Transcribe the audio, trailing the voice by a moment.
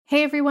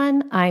Hey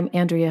everyone, I'm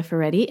Andrea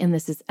Ferretti, and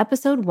this is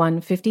episode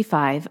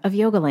 155 of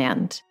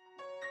Yogaland.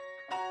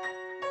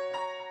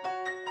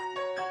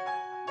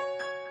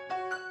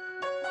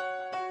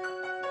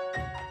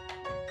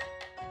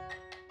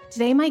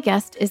 Today, my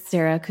guest is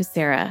Sarah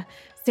Kucera.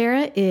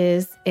 Sarah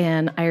is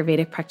an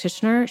Ayurvedic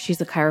practitioner. She's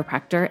a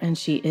chiropractor, and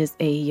she is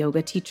a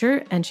yoga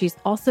teacher, and she's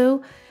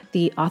also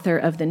the author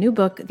of the new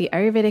book, The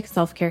Ayurvedic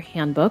Self-Care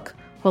Handbook,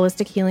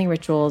 Holistic Healing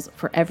Rituals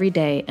for Every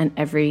Day and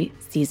Every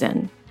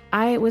Season.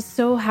 I was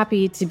so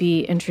happy to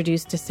be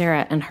introduced to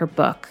Sarah and her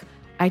book.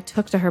 I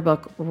took to her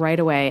book right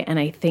away, and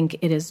I think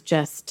it is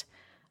just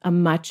a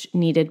much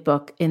needed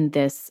book in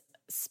this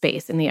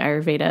space, in the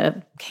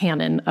Ayurveda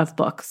canon of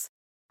books.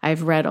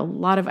 I've read a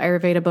lot of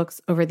Ayurveda books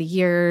over the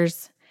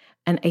years,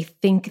 and I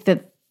think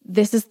that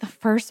this is the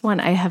first one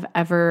I have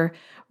ever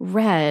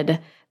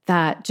read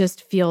that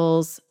just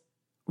feels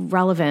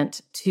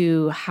relevant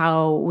to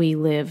how we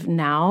live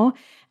now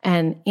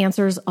and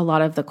answers a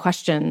lot of the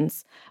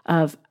questions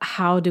of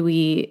how do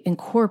we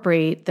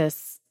incorporate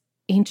this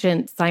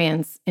ancient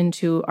science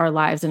into our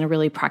lives in a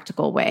really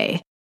practical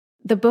way.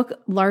 The book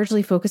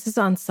largely focuses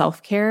on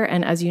self-care.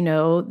 And as you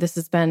know, this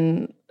has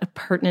been a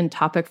pertinent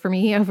topic for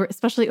me,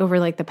 especially over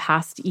like the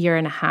past year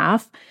and a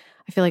half.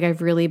 I feel like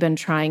I've really been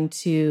trying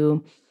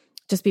to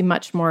just be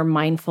much more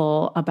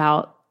mindful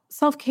about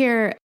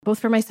self-care, both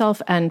for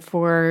myself and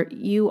for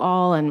you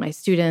all and my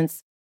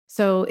students.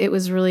 So it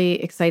was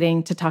really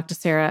exciting to talk to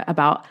Sarah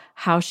about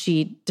how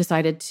she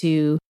decided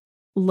to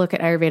look at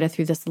Ayurveda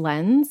through this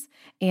lens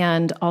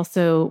and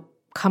also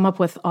come up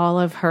with all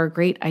of her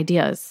great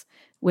ideas,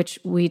 which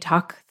we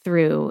talk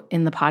through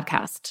in the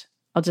podcast.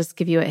 I'll just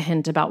give you a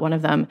hint about one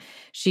of them.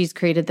 She's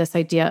created this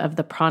idea of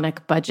the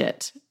pranic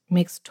budget.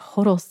 Makes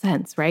total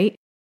sense, right?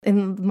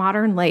 In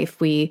modern life,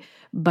 we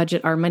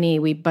budget our money,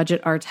 we budget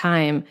our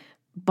time,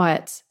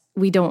 but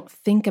we don't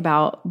think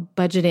about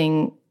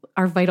budgeting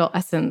our vital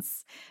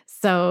essence.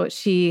 So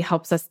she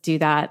helps us do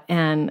that.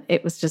 And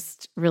it was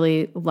just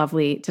really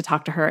lovely to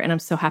talk to her. And I'm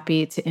so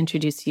happy to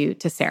introduce you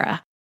to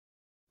Sarah.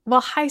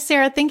 Well, hi,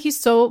 Sarah. Thank you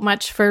so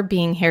much for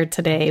being here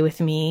today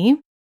with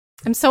me.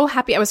 I'm so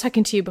happy. I was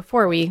talking to you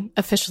before we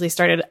officially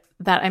started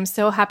that I'm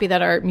so happy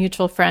that our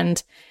mutual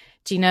friend,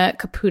 Gina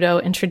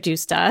Caputo,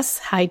 introduced us.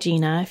 Hi,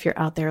 Gina, if you're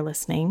out there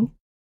listening.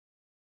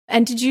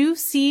 And did you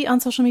see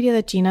on social media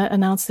that Gina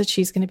announced that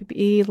she's going to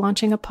be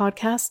launching a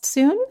podcast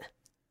soon?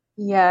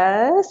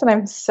 Yes, and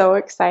I'm so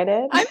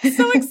excited. I'm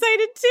so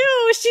excited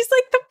too. She's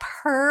like the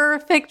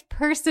perfect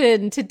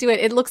person to do it.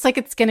 It looks like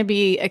it's going to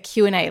be a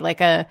Q&A, like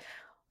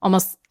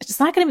it's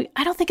not going to be,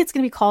 I don't think it's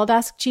going to be called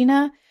Ask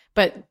Gina,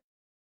 but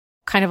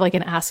kind of like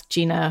an Ask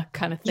Gina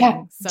kind of thing.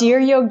 Yeah, so, Dear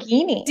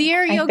Yogini.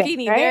 Dear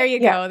Yogini, right? There you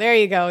go. There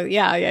you go.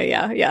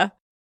 Yeah.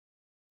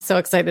 So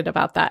excited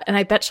about that. And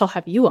I bet she'll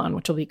have you on,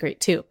 which will be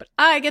great too. But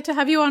I get to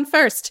have you on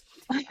first.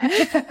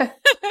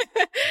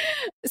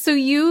 So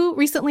you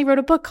recently wrote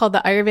a book called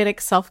the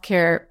Ayurvedic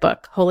Self-Care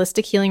Book,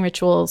 Holistic Healing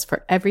Rituals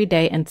for Every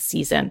Day and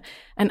Season.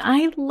 And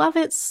I love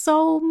it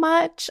so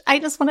much. I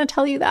just want to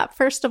tell you that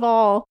first of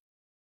all.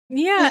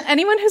 Yeah.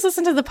 Anyone who's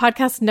listened to the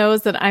podcast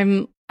knows that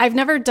I've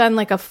never done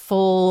like a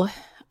full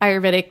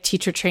Ayurvedic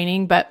teacher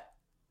training, but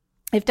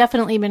I've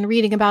definitely been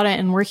reading about it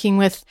and working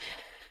with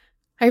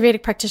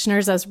Ayurvedic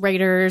practitioners as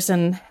writers.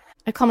 And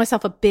I call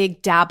myself a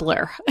big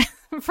dabbler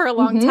for a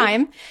long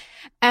time.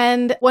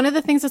 And one of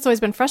the things that's always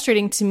been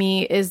frustrating to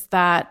me is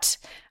that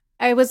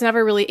I was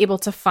never really able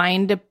to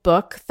find a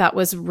book that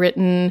was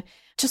written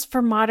just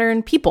for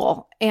modern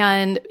people.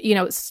 And,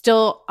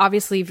 still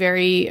obviously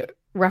very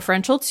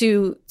referential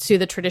to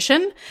the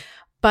tradition,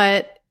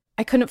 but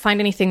I couldn't find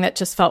anything that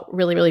just felt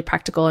really, really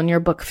practical. And your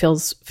book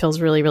feels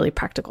really, really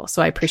practical.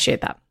 So I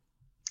appreciate that.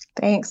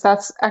 Thanks.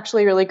 That's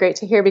actually really great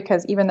to hear,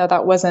 because even though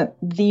that wasn't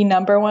the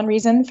number one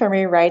reason for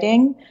me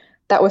writing,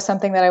 that was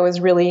something that I was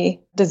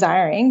really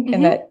desiring,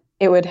 and that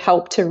it would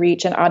help to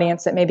reach an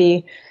audience that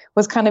maybe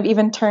was kind of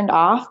even turned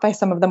off by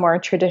some of the more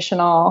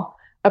traditional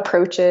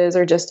approaches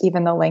or just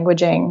even the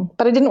languaging.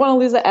 But I didn't want to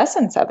lose the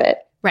essence of it.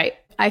 Right.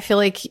 I feel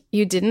like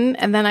you didn't.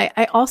 And then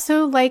I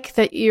also like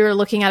that you're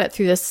looking at it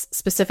through this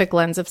specific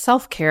lens of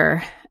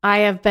self-care. I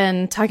have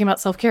been talking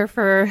about self-care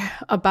for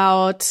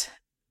about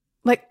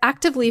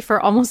actively for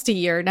almost a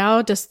year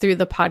now, just through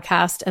the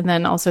podcast and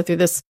then also through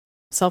this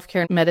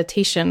self-care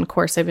meditation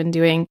course I've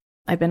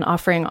been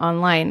offering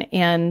online.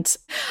 And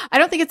I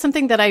don't think it's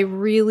something that I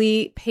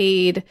really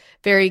paid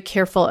very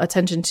careful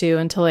attention to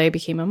until I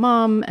became a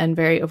mom and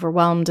very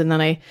overwhelmed. And then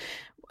I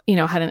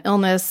had an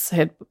illness, I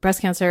had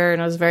breast cancer,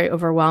 and I was very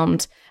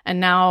overwhelmed. And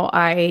now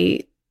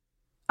I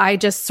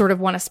just sort of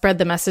want to spread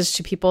the message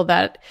to people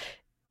that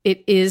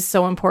it is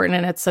so important.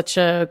 And it's such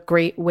a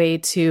great way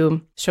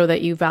to show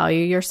that you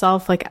value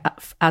yourself,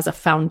 as a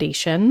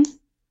foundation.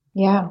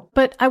 Yeah.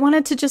 But I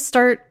wanted to just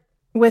start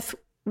with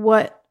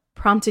what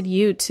prompted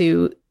you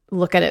to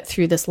look at it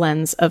through this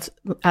lens of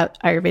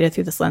Ayurveda,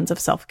 through this lens of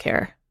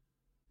self-care?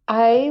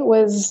 I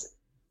was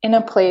in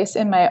a place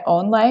in my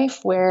own life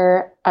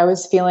where I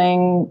was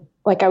feeling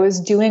like I was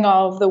doing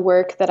all of the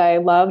work that I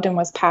loved and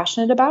was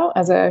passionate about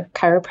as a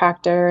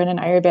chiropractor and an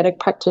Ayurvedic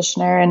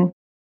practitioner. And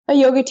a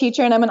yoga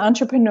teacher and I'm an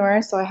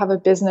entrepreneur. So I have a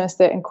business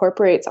that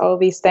incorporates all of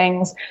these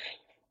things.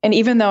 And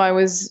even though I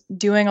was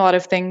doing a lot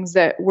of things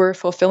that were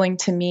fulfilling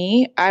to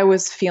me, I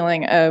was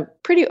feeling a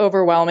pretty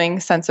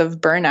overwhelming sense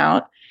of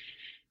burnout.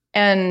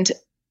 And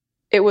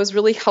it was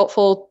really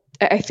helpful.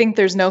 I think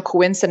there's no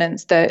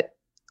coincidence that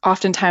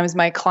oftentimes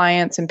my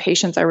clients and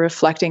patients are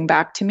reflecting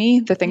back to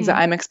me the things that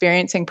I'm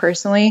experiencing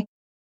personally.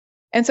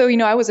 And so,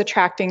 I was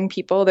attracting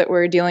people that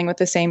were dealing with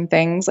the same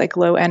things, like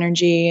low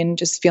energy and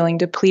just feeling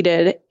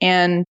depleted.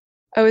 And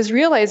I was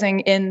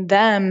realizing in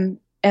them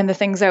and the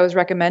things I was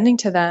recommending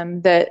to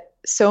them that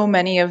so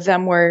many of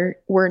them were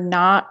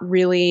not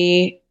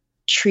really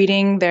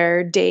treating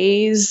their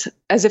days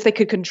as if they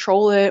could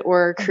control it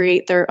or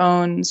create their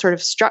own sort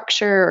of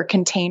structure or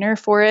container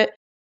for it.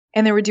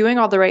 And they were doing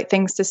all the right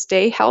things to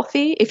stay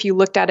healthy if you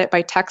looked at it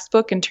by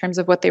textbook in terms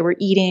of what they were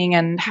eating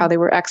and how they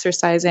were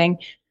exercising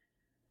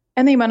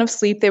and the amount of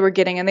sleep they were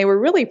getting. And they were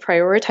really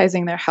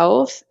prioritizing their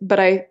health. But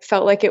I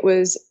felt like it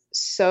was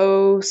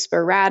so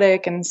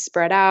sporadic and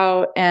spread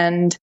out.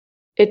 And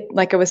it,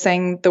 like I was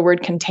saying, the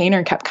word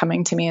container kept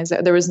coming to me, as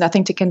there was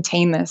nothing to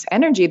contain this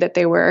energy that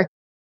they were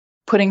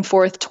putting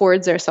forth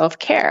towards their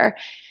self-care.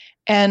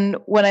 And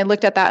when I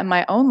looked at that in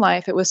my own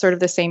life, it was sort of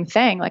the same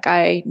thing. Like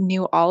I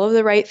knew all of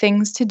the right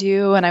things to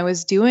do and I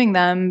was doing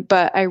them,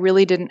 but I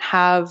really didn't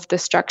have the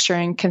structure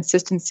and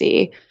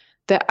consistency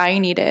that I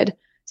needed.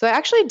 So I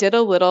actually did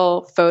a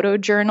little photo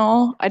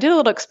journal. I did a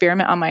little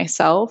experiment on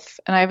myself,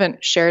 and I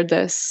haven't shared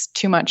this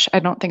too much, I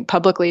don't think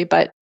publicly,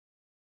 but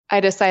I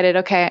decided,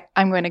 okay,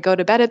 I'm going to go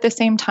to bed at the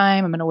same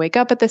time. I'm going to wake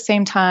up at the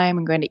same time.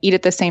 I'm going to eat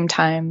at the same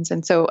times.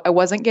 And so I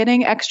wasn't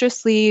getting extra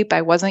sleep.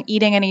 I wasn't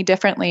eating any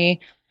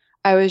differently.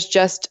 I was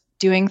just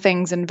doing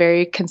things in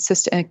very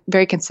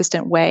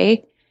consistent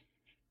way.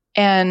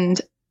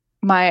 And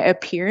my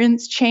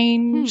appearance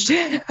changed,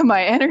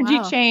 my energy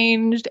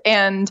changed,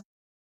 and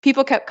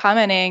people kept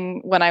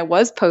commenting when I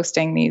was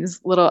posting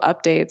these little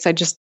updates. I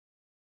just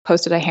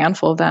posted a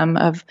handful of them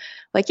of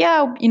like,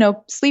 yeah,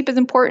 sleep is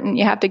important.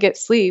 You have to get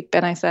sleep.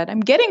 And I said, I'm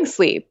getting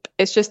sleep.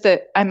 It's just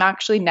that I'm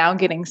actually now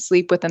getting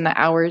sleep within the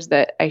hours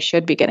that I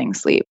should be getting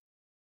sleep.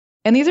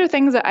 And these are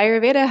things that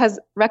Ayurveda has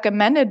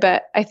recommended,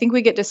 but I think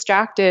we get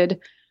distracted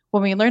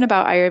when we learn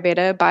about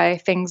Ayurveda by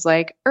things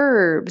like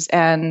herbs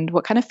and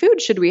what kind of food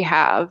should we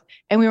have.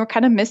 And we were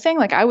kind of missing,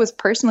 like I was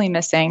personally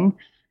missing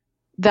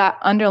that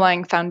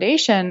underlying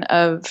foundation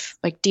of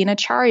like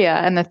dinacharya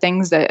and the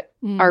things that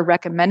are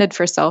recommended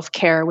for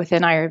self-care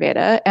within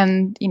Ayurveda.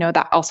 And,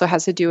 that also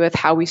has to do with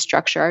how we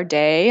structure our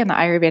day and the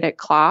Ayurvedic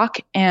clock.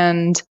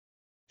 And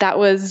that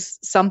was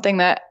something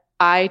that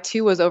I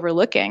too was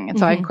overlooking. And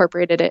so I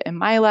incorporated it in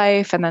my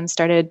life and then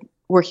started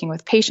working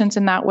with patients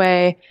in that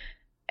way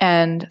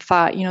and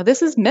thought,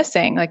 this is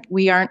missing. Like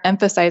we aren't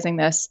emphasizing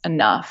this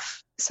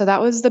enough. So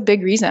that was the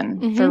big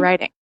reason for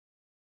writing.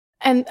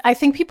 And I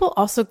think people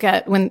also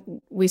get,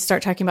 when we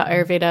start talking about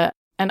Ayurveda,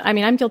 and I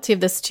mean, I'm guilty of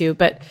this too,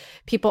 but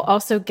people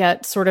also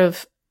get sort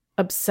of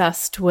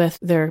obsessed with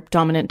their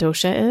dominant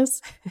dosha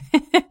is.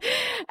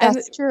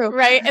 That's true.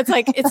 Right? It's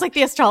like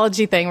the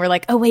astrology thing. We're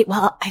like, oh wait,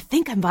 well, I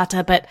think I'm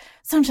Vata, but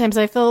sometimes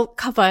I feel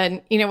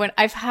Kapha. And, when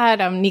I've had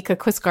Nika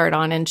Quisgard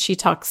on and she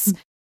talks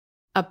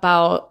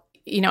about,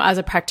 as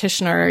a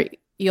practitioner,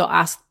 you'll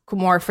ask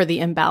more for the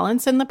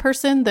imbalance in the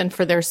person than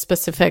for their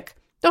specific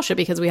dosha,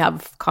 because we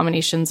have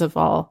combinations of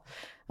all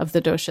of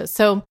the doshas.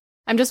 So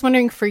I'm just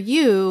wondering for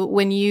you,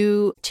 when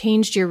you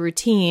changed your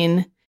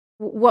routine,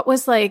 what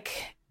was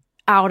like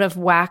out of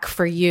whack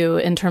for you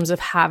in terms of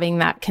having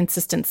that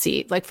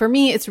consistency? Like for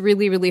me, it's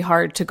really, really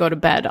hard to go to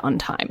bed on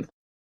time.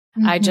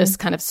 I just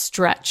kind of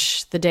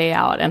stretch the day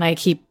out and I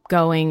keep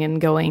going and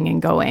going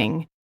and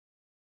going.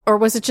 Or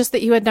was it just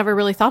that you had never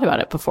really thought about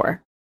it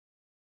before?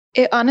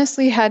 It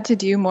honestly had to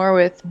do more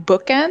with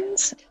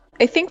bookends.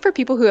 I think for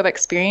people who have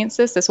experienced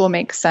this will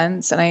make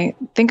sense. And I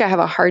think I have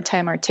a hard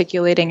time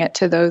articulating it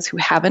to those who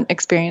haven't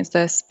experienced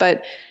this.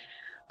 But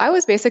I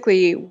was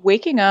basically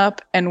waking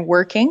up and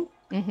working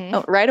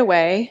right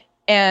away.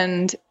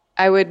 And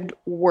I would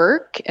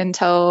work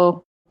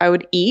until I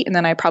would eat. And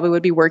then I probably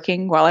would be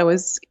working while I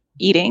was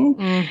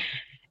eating.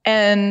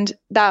 And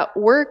that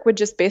work would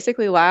just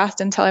basically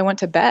last until I went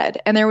to bed.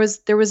 And there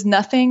was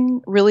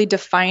nothing really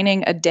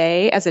defining a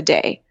day as a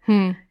day.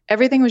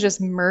 Everything was just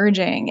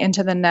merging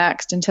into the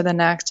next, into the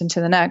next,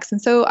 into the next.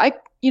 And so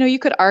you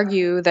could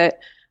argue that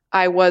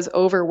I was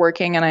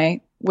overworking, and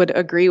I would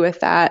agree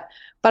with that.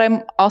 But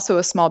I'm also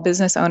a small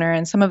business owner,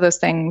 and some of those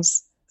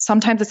things,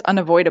 sometimes it's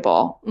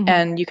unavoidable,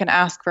 and you can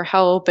ask for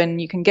help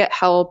and you can get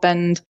help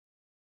and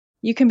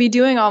you can be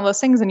doing all those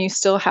things, and you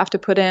still have to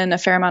put in a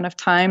fair amount of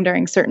time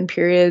during certain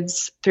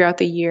periods throughout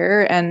the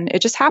year, and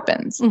it just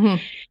happens.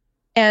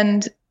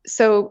 And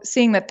so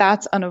seeing that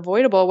that's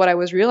unavoidable, what I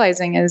was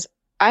realizing is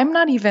I'm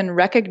not even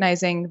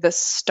recognizing the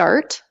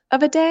start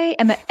of a day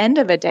and the end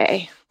of a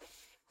day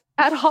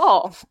at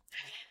all.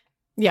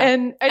 Yeah.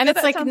 And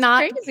it's like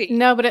not crazy.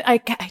 No, but I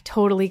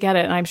totally get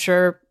it. And I'm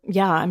sure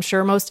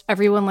most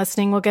everyone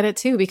listening will get it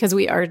too, because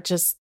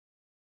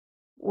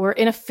we're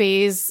in a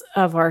phase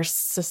of our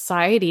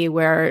society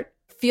where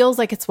feels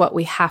like it's what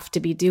we have to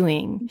be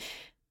doing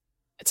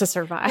to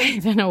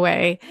survive in a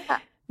way.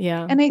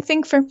 Yeah. And I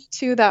think for me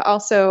too, that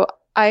also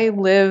I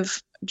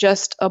live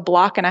just a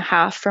block and a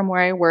half from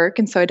where I work.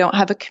 And so I don't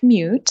have a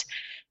commute.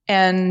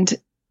 And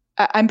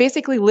I'm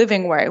basically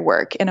living where I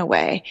work in a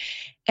way.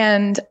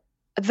 And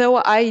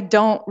though I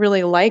don't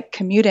really like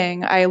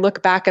commuting, I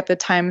look back at the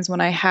times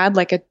when I had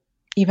like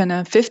even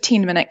a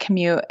 15-minute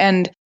commute.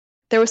 And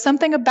there was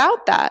something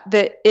about that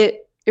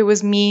it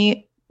was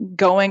me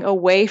going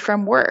away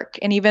from work.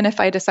 And even if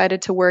I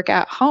decided to work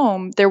at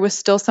home, there was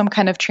still some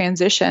kind of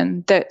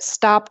transition that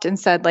stopped and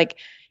said, like,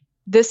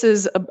 this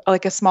is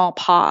like a small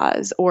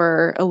pause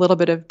or a little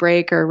bit of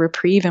break or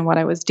reprieve in what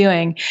I was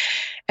doing.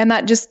 And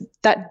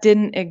that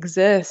didn't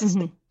exist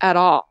at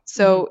all.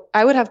 So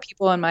I would have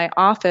people in my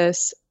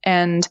office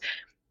and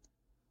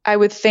I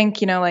would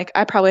think, like,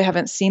 I probably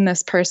haven't seen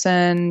this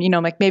person,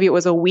 like maybe it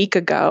was a week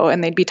ago,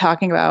 and they'd be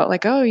talking about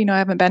like, oh, I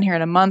haven't been here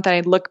in a month. And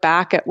I'd look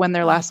back at when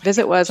their last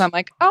visit was. I'm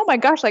like, oh my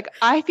gosh, like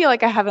I feel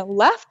like I haven't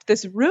left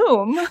this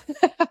room.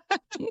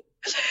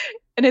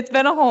 And it's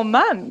been a whole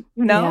month,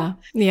 Yeah.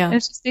 And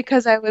it's just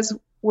because I was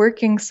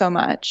working so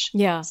much.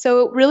 Yeah.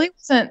 So it really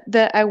wasn't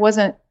that I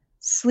wasn't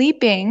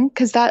sleeping,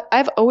 because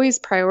I've always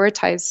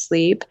prioritized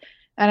sleep,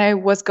 and I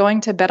was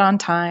going to bed on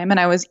time and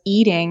I was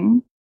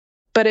eating.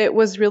 But it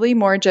was really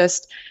more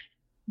just,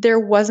 there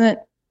wasn't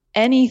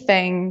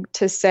anything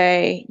to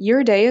say,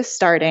 your day is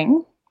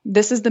starting,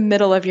 this is the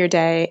middle of your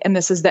day, and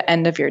this is the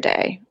end of your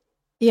day.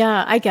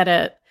 Yeah, I get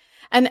it.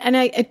 And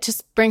it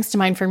just brings to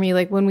mind for me,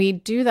 like when we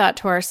do that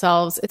to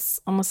ourselves, it's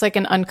almost like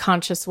an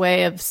unconscious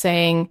way of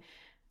saying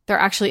there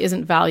actually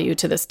isn't value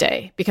to this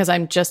day because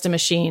I'm just a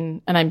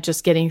machine and I'm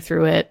just getting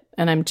through it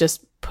and I'm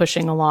just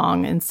pushing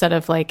along, instead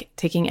of like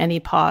taking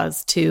any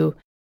pause to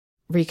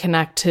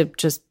reconnect to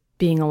just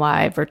being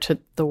alive or to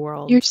the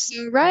world. You're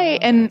so right.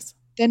 And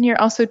then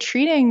you're also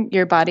treating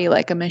your body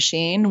like a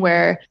machine,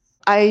 where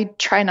I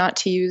try not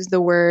to use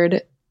the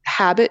word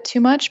habit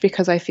too much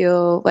because I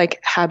feel like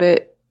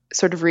habit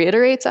sort of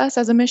reiterates us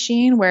as a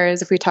machine.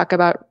 Whereas if we talk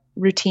about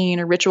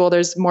routine or ritual,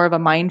 there's more of a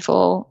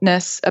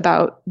mindfulness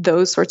about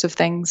those sorts of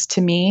things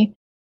to me.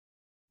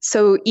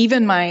 So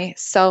even my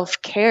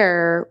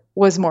self-care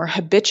was more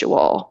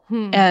habitual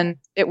and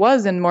it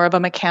was in more of a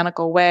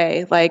mechanical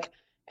way, like,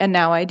 and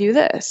now I do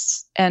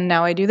this, and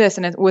now I do this.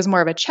 And it was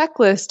more of a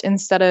checklist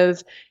instead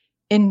of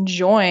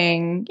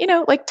enjoying,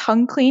 like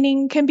tongue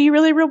cleaning can be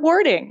really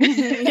rewarding.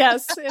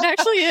 Yes, it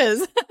actually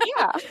is.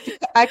 Yeah.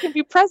 I can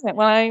be present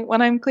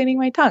when I'm cleaning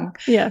my tongue.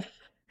 Yeah.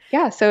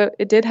 Yeah. So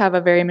it did have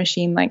a very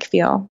machine-like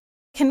feel.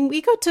 Can we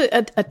go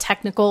to a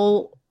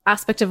technical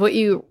aspect of what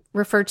you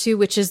refer to,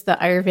 which is the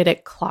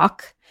Ayurvedic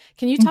clock?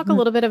 Can you talk a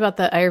little bit about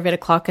the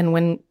Ayurvedic clock and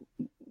when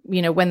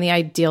the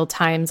ideal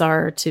times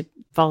are to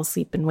fall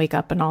asleep and wake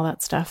up and all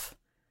that stuff?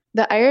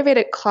 The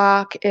Ayurvedic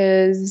clock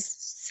is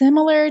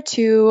similar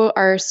to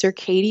our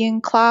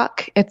circadian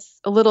clock.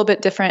 It's a little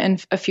bit different in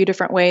a few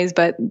different ways,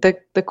 but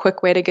the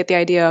quick way to get the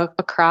idea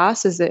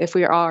across is that if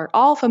we are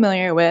all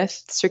familiar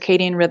with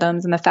circadian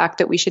rhythms and the fact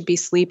that we should be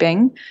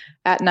sleeping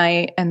at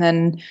night, and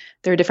then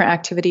there are different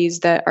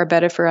activities that are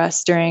better for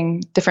us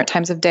during different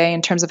times of day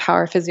in terms of how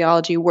our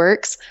physiology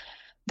works,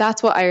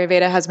 that's what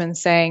Ayurveda has been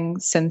saying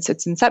since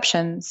its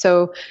inception.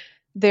 So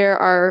there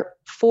are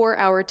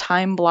 4-hour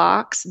time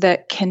blocks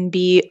that can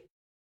be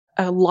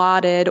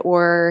allotted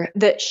or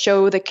that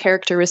show the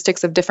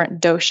characteristics of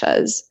different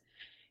doshas.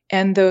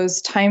 And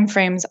those time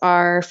frames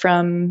are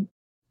from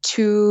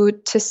 2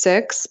 to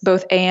 6,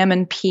 both AM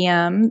and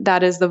PM.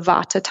 That is the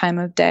Vata time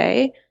of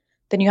day.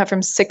 Then you have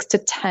from 6 to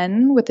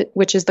 10,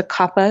 which is the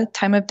Kapha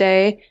time of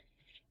day.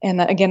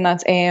 And again,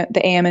 that's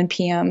the AM and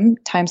PM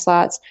time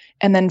slots.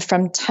 And then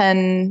from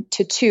 10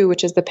 to 2,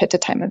 which is the Pitta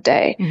time of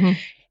day. Mm-hmm.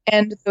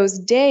 And those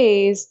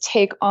days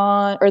take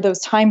on, or those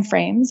time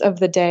frames of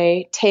the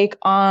day take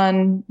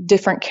on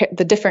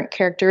the different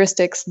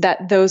characteristics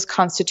that those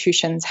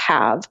constitutions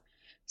have.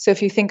 So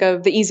if you think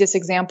of the easiest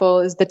example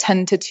is the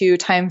 10 to 2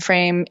 time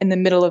frame in the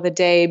middle of the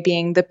day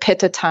being the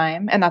Pitta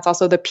time, and that's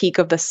also the peak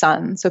of the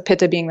sun. So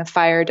Pitta being the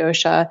fire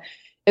dosha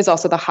is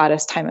also the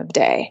hottest time of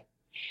day.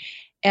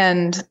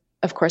 And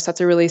of course,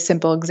 that's a really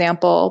simple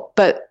example,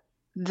 but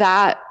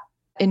that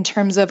in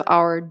terms of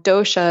our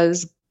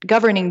doshas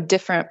governing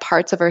different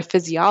parts of our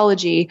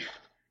physiology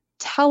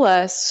tell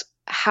us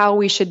how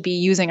we should be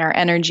using our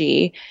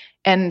energy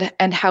and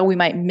how we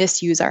might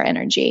misuse our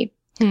energy.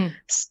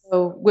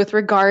 So with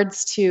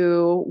regards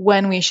to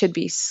when we should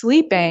be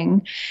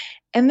sleeping,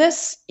 and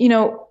this,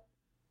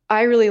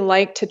 I really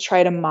like to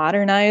try to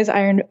modernize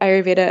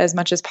Ayurveda as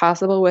much as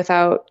possible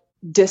without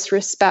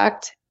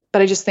disrespect,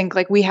 but I just think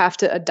like we have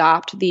to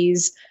adopt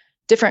these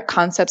different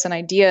concepts and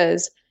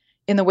ideas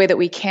in the way that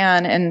we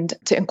can and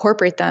to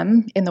incorporate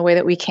them in the way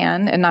that we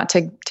can and not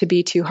to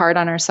be too hard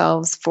on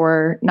ourselves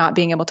for not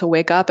being able to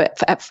wake up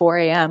at 4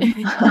 a.m.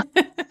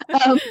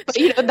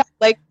 But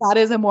that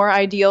is a more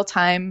ideal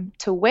time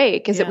to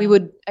wake is that we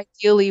would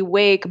ideally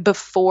wake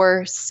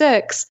before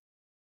 6,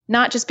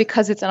 not just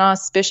because it's an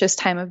auspicious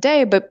time of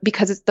day, but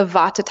because it's the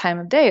Vata time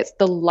of day. It's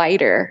the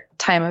lighter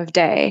time of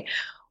day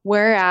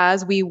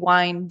Whereas we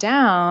wind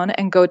down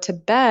and go to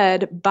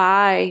bed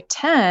by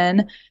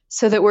 10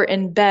 so that we're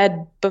in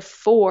bed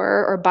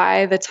before or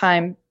by the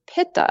time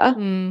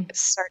Pitta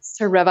starts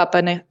to rev up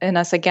in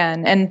us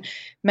again. And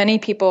many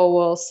people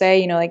will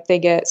say, like they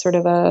get sort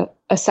of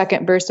a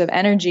second burst of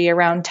energy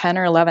around 10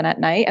 or 11 at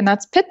night, and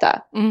that's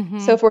Pitta.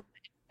 So if we're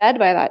in bed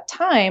by that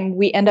time,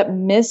 we end up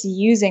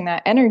misusing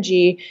that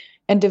energy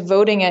and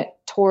devoting it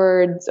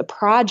towards a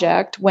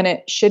project when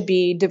it should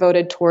be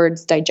devoted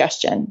towards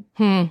digestion.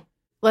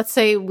 Let's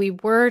say we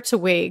were to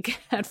wake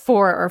at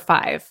 4 or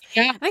 5.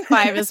 Yeah. I think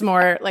 5 is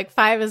more like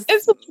 5 is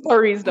it's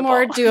more reasonable,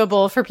 more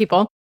doable for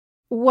people.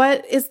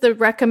 What is the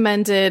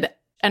recommended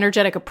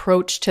energetic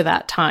approach to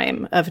that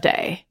time of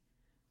day?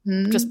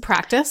 Just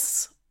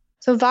practice?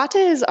 So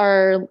Vata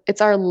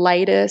is our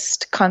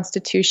lightest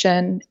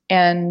constitution,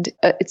 and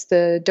it's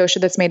the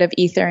dosha that's made of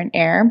ether and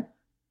air.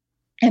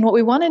 And what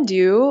we want to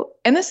do,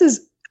 and this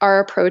is our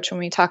approach when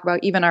we talk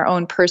about even our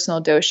own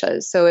personal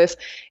doshas. So if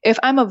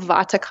I'm a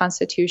Vata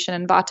constitution,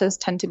 and Vatas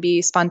tend to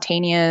be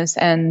spontaneous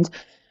and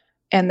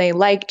they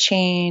like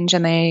change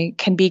and they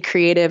can be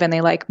creative and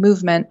they like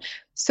movement.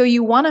 So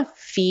you want to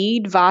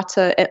feed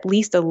Vata at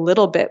least a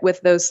little bit with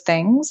those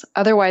things.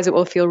 Otherwise it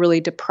will feel really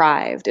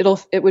deprived.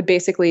 It would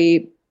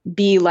basically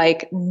be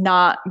like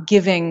not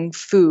giving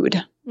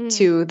food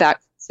to that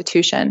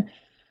constitution.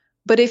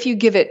 But if you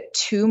give it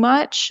too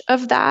much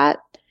of that,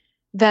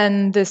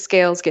 then the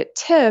scales get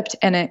tipped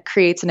and it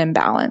creates an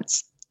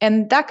imbalance.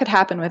 And that could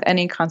happen with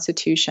any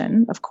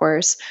constitution, of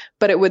course,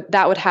 but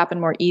that would happen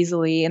more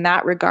easily in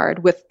that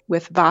regard with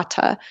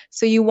Vata.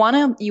 So you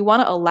want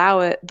to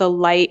allow it the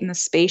light and the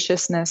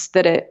spaciousness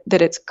that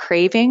it's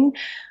craving,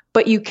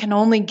 but you can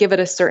only give it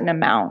a certain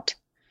amount.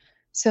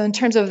 So in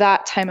terms of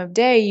that time of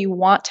day, you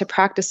want to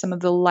practice some of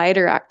the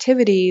lighter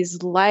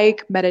activities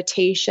like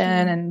meditation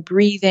and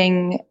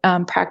breathing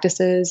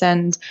practices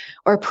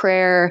or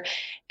prayer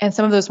and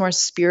some of those more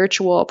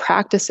spiritual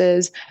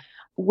practices,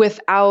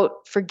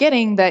 without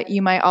forgetting that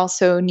you might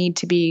also need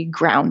to be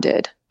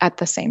grounded at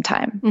the same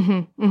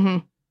time.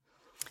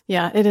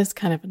 Yeah, it is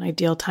kind of an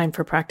ideal time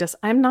for practice.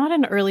 I'm not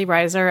an early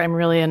riser. I'm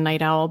really a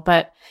night owl.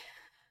 But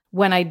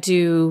when I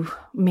do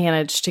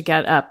manage to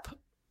get up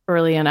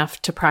early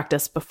enough to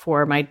practice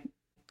before my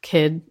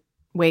kid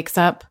wakes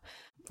up,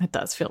 it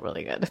does feel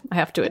really good, I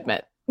have to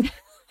admit.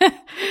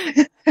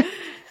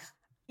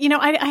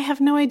 I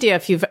have no idea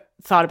if you've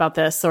thought about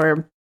this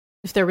or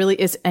if there really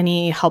is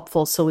any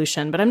helpful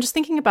solution. But I'm just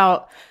thinking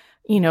about,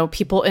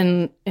 people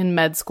in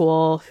med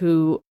school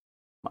who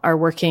are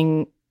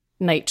working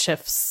night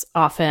shifts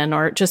often,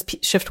 or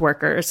just shift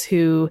workers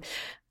who,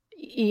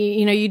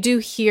 you do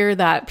hear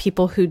that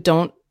people who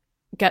don't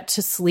get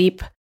to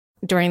sleep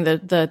during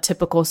the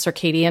typical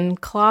circadian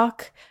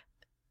clock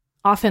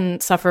often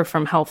suffer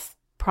from health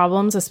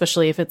problems,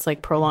 especially if it's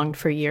like prolonged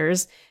for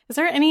years. Is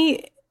there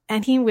any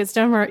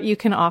wisdom or you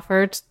can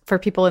offer for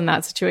people in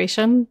that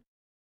situation?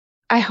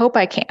 I hope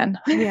I can.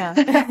 Yeah.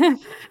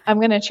 I'm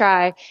going to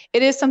try.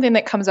 It is something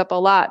that comes up a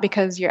lot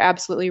because you're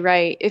absolutely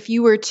right. If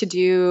you were to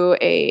do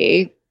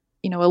a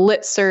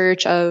lit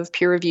search of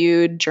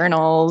peer-reviewed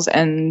journals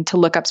and to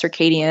look up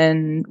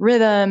circadian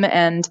rhythm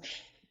and,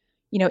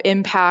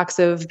 impacts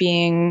of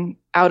being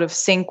out of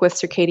sync with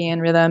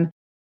circadian rhythm,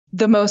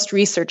 the most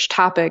researched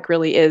topic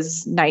really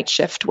is night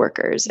shift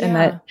workers,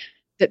 and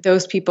that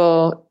those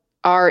people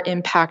are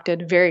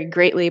impacted very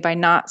greatly by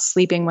not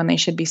sleeping when they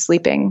should be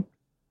sleeping.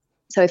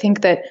 So I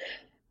think that,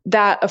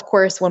 of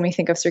course, when we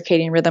think of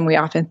circadian rhythm, we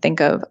often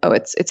think of,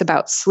 it's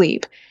about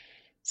sleep.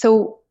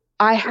 So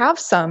I have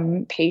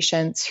some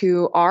patients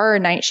who are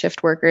night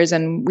shift workers,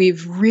 and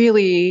we've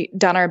really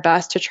done our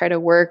best to try to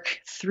work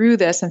through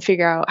this and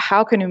figure out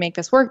how can we make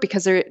this work,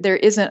 because there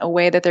isn't a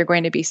way that they're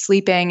going to be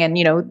sleeping. And,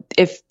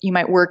 if you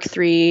might work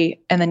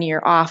 3 and then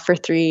you're off for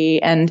 3,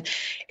 and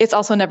it's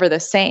also never the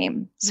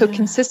same. So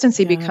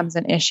consistency becomes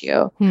an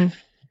issue.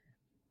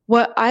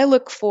 What I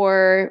look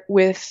for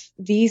with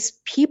these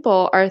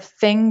people are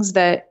things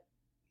that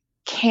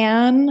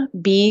can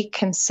be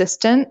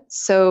consistent.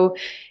 So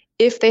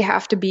if they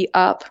have to be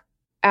up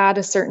at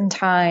a certain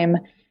time,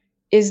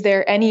 is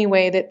there any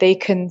way that they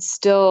can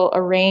still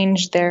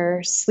arrange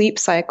their sleep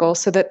cycle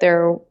so that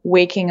they're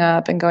waking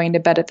up and going to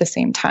bed at the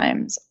same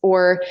times?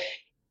 Or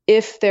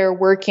if they're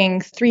working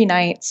 3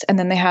 nights and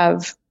then they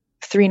have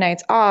 3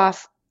 nights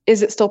off,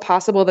 is it still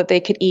possible that they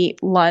could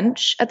eat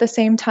lunch at the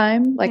same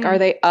time? Like, are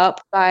they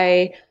up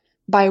by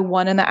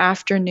 1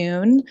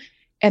 p.m.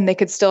 and they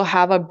could still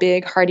have a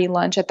big hearty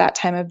lunch at that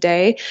time of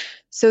day?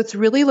 So it's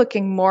really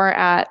looking more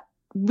at,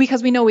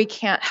 because we know we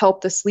can't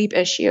help the sleep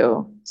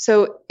issue.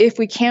 So if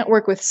we can't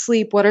work with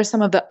sleep, what are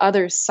some of the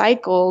other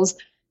cycles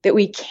that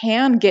we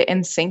can get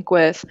in sync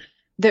with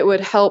that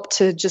would help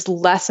to just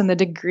lessen the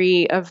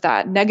degree of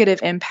that negative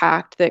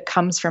impact that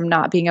comes from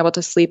not being able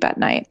to sleep at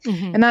night?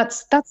 And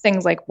that's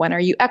things like, when are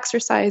you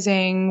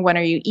exercising? When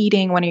are you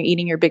eating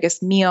your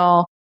biggest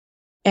meal?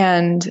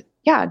 And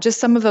just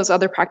some of those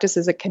other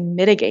practices that can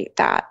mitigate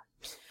that.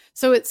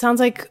 So it sounds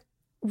like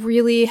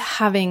really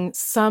having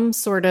some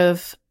sort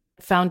of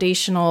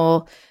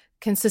foundational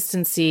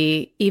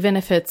consistency, even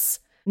if it's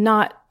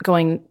not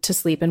going to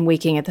sleep and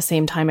waking at the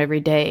same time every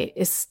day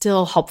is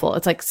still helpful.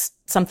 It's like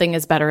something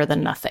is better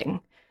than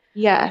nothing.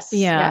 Yes.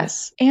 Yeah.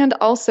 Yes. And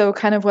also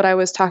kind of what I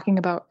was talking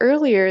about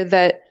earlier,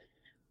 that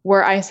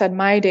where I said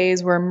my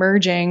days were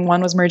merging,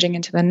 one was merging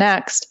into the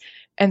next.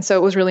 And so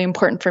it was really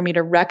important for me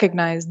to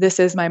recognize this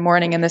is my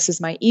morning and this is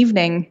my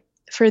evening.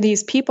 For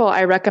these people,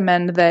 I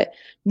recommend that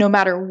no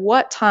matter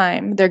what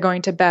time they're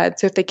going to bed,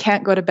 so if they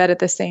can't go to bed at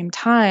the same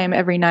time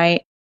every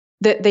night,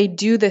 that they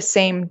do the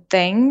same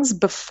things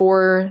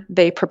before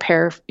they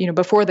prepare,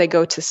 before they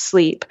go to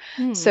sleep.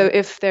 So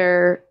if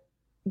they're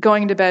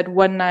going to bed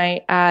one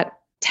night at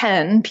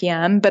 10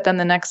 p.m., but then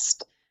the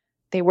next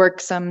they work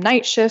some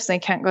night shifts and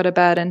they can't go to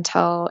bed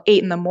until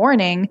 8 in the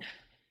morning,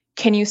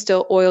 can you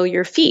still oil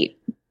your feet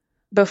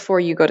before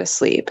you go to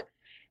sleep?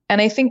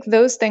 And I think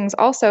those things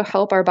also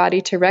help our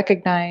body to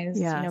recognize,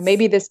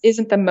 maybe this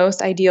isn't the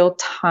most ideal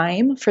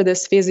time for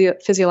this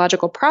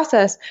physiological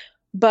process,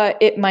 but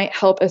it might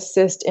help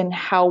assist in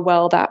how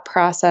well that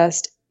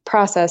process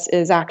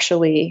is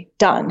actually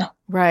done.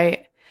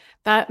 Right.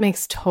 That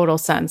makes total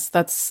sense.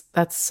 That's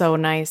so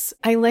nice.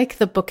 I like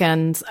the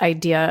bookends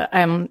idea.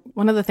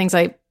 One of the things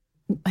I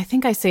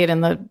think I say it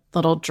in the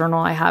little journal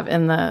I have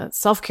in the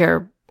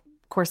self-care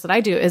course that I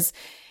do is,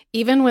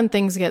 even when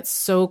things get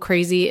so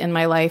crazy in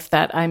my life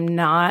that I'm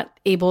not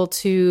able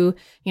to,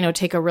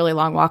 take a really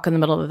long walk in the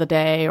middle of the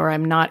day, or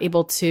I'm not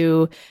able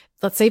to,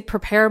 let's say,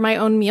 prepare my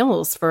own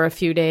meals for a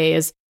few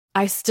days,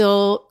 I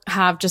still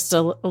have just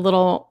a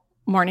little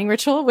morning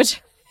ritual,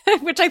 which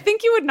I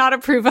think you would not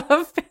approve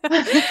of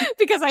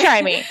because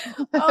try me.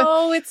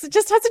 It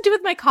just has to do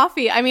with my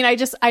coffee. I mean,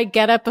 I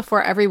get up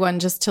before everyone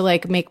just to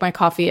like make my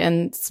coffee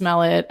and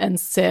smell it and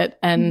sit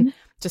and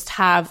just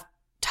have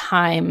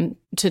time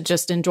to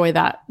just enjoy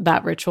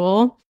that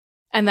ritual.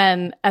 And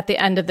then at the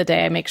end of the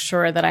day, I make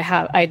sure that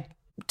I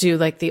do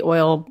like the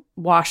oil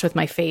wash with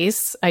my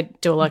face. I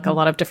do like a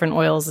lot of different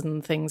oils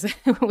and things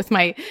with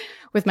my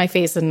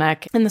face and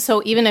neck. And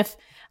so even if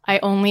I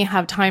only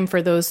have time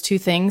for those two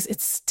things,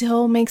 it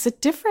still makes a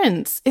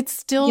difference. It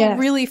still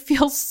really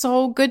feels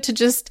so good to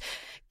just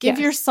give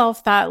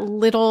yourself that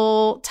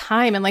little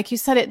time. And like you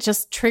said, it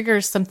just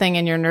triggers something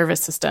in your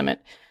nervous system.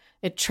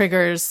 It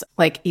triggers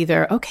like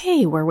either,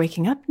 okay, we're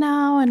waking up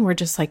now and we're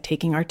just like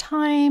taking our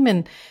time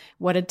and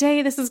what a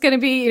day this is going to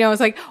be, it's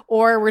like,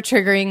 or we're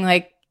triggering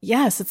like,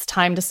 yes, it's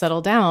time to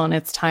settle down.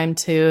 It's time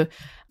to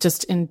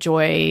just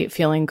enjoy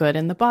feeling good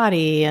in the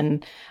body,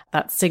 and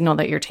that signal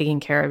that you're taking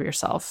care of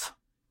yourself.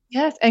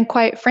 Yes. And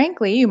quite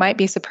frankly, you might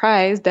be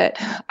surprised that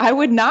I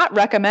would not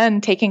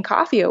recommend taking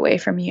coffee away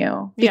from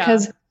you,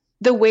 because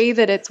the way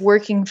that it's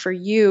working for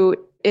you,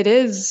 it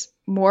is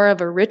more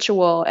of a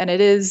ritual, and it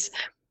is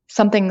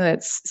something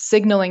that's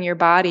signaling your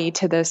body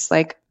to this,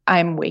 like,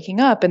 I'm waking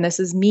up and this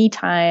is me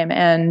time.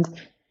 And,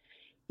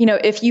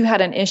 if you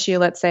had an issue,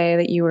 let's say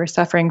that you were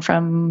suffering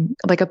from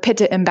like a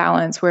pitta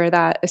imbalance where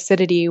that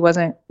acidity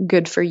wasn't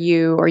good for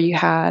you, or you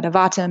had a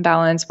vata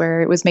imbalance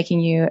where it was making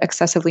you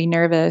excessively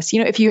nervous,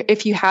 if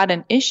you had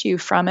an issue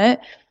from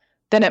it,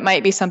 then it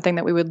might be something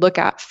that we would look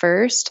at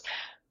first.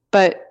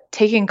 But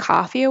taking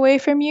coffee away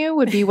from you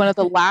would be one of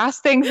the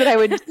last things that I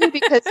would do,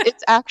 because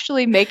it's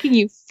actually making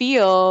you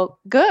feel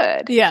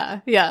good.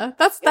 Yeah.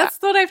 That's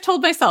what I've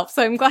told myself.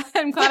 So I'm glad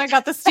I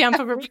got the stamp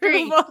of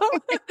approval.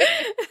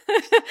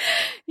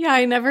 Yeah,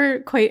 I never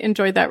quite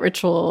enjoyed that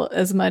ritual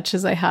as much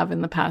as I have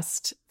in the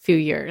past few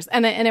years.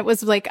 And it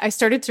was like, I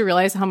started to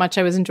realize how much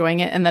I was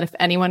enjoying it, and that if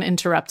anyone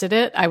interrupted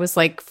it, I was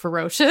like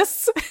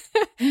ferocious,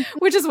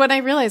 which is when I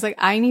realized like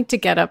I need to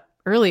get up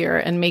earlier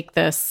and make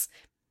this,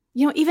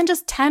 even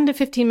just 10 to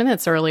 15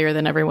 minutes earlier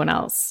than everyone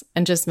else,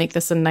 and just make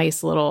this a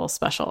nice little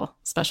special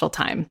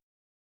time.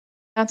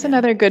 That's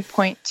another good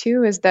point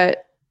too, is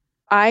that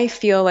I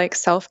feel like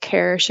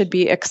self-care should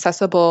be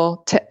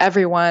accessible to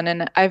everyone.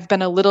 And I've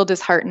been a little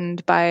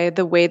disheartened by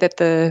the way that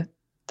the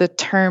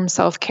term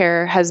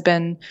self-care has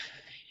been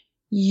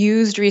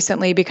used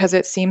recently, because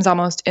it seems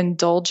almost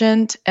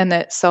indulgent, and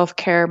that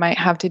self-care might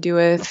have to do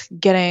with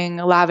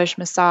getting a lavish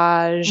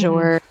massage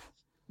or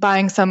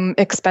buying some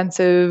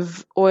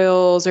expensive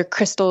oils or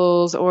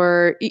crystals,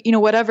 or,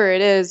 whatever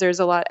it is. There's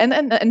a lot,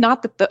 and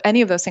not that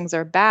any of those things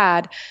are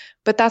bad,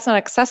 but that's not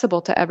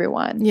accessible to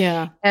everyone.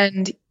 Yeah.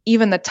 And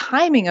even the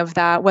timing of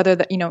that, whether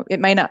it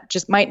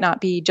might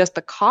not be just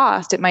the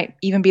cost, it might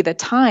even be the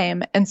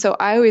time. And so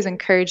I always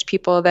encourage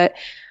people that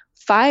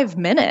 5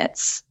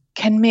 minutes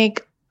can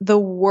make the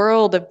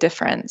world of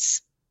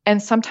difference.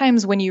 And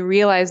sometimes when you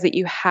realize that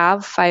you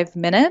have 5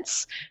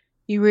 minutes,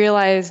 you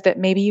realize that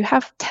maybe you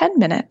have 10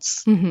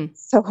 minutes.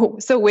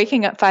 So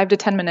waking up 5 to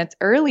 10 minutes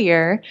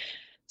earlier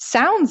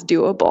sounds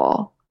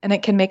doable, and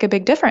it can make a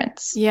big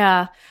difference.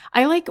 Yeah.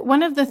 I like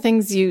one of the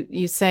things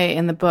you say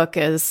in the book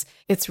is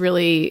it's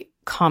really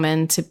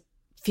common to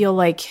feel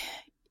like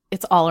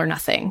it's all or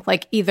nothing.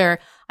 Like either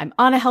I'm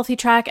on a healthy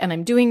track and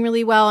I'm doing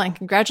really well and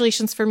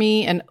congratulations for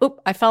me, and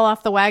I fell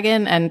off the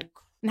wagon and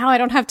now I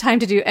don't have time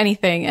to do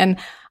anything. And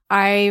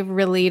I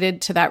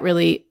related to that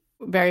really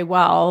very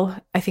well.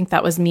 I think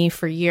that was me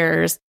for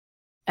years.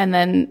 And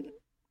then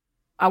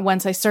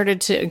once I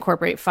started to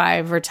incorporate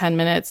 5 or 10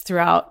 minutes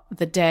throughout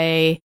the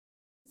day,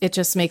 it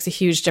just makes a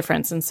huge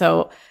difference. And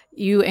so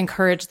you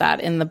encourage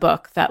that in the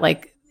book, that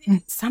like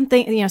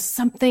something,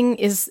 something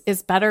is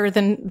better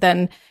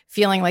than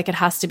feeling like it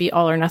has to be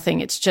all or nothing.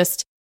 It's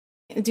just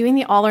doing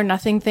the all or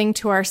nothing thing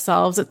to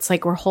ourselves. It's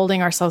like we're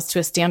holding ourselves to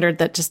a standard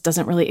that just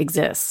doesn't really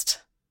exist.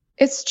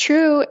 It's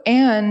true.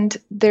 And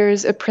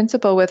there's a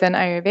principle within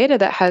Ayurveda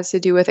that has to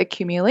do with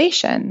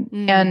accumulation.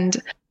 And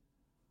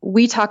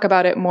we talk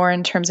about it more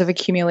in terms of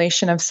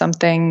accumulation of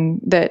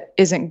something that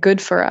isn't good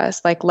for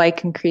us,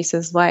 like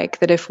increases like,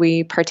 that if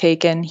we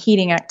partake in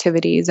heating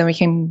activities, then we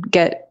can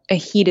get a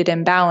heated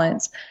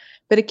imbalance.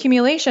 But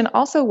accumulation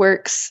also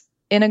works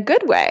in a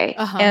good way.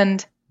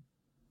 And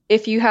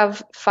if you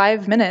have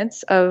 5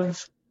 minutes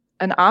of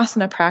an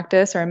asana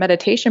practice or a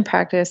meditation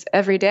practice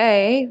every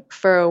day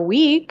for a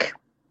week,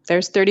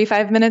 there's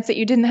 35 minutes that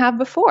you didn't have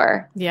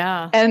before.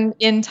 Yeah. And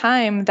in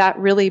time, that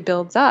really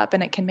builds up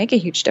and it can make a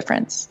huge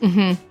difference.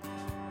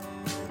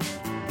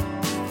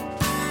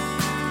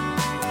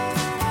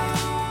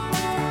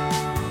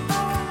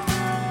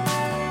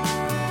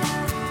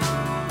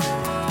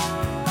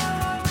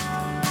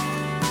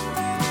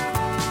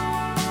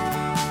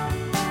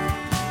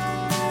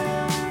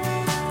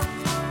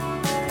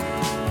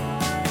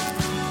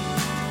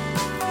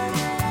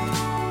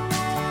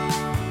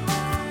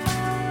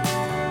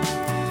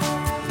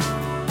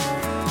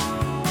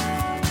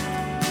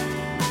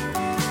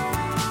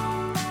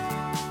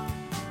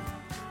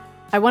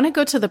 I want to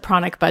go to the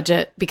pranic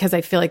budget because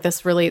I feel like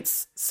this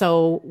relates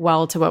so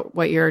well to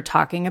what you're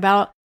talking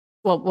about.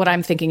 Well, what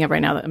I'm thinking of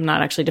right now, that I'm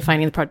not actually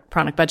defining the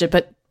pranic budget,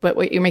 but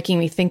what you're making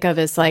me think of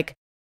is like,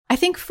 I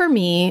think for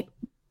me,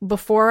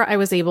 before I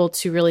was able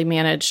to really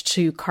manage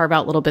to carve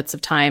out little bits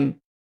of time,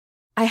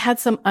 I had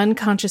some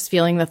unconscious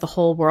feeling that the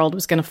whole world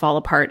was going to fall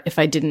apart if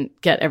I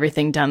didn't get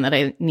everything done that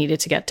I needed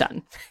to get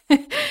done.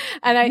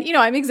 And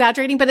I'm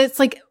exaggerating, but it's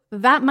like,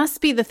 that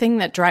must be the thing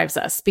that drives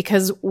us,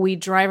 because we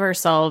drive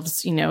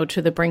ourselves,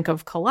 to the brink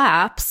of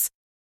collapse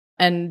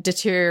and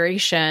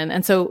deterioration.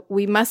 And so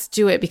we must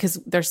do it because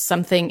there's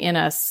something in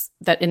us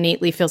that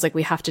innately feels like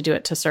we have to do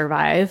it to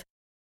survive.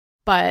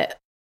 But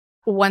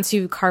once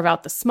you carve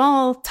out the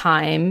small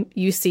time,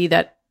 you see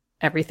that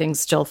everything's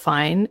still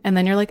fine. And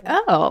then you're like,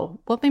 oh,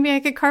 well, maybe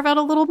I could carve out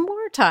a little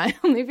more time.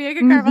 Maybe I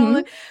could carve out a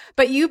little.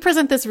 But you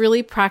present this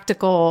really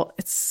practical,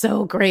 it's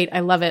so great.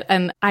 I love it.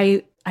 And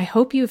I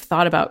hope you've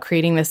thought about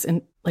creating this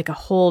in like a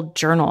whole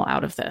journal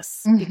out of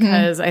this,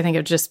 because I think it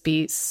would just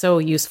be so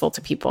useful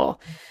to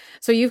people.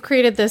 So you've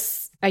created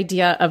this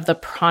idea of the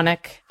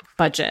pranic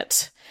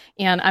budget,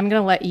 and I'm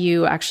going to let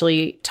you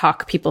actually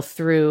talk people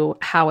through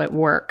how it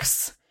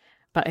works.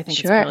 But I think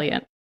it's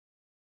brilliant.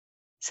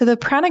 So the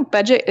pranic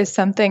budget is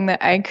something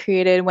that I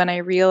created when I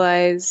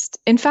realized,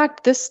 in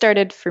fact, this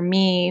started for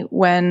me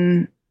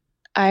when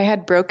I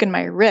had broken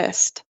my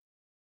wrist.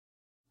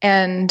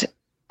 And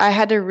I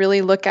had to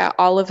really look at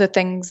all of the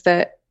things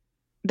that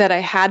I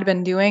had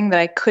been doing that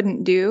I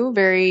couldn't do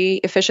very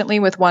efficiently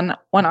with one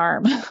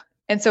arm.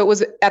 And so it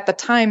was at the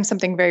time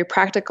something very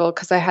practical,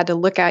 because I had to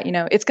look at,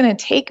 it's going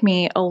to take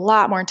me a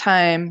lot more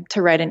time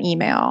to write an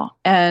email.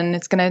 And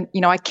it's going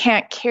to, I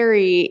can't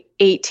carry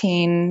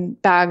 18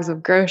 bags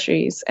of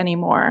groceries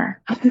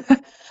anymore.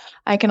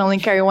 I can only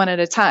carry one at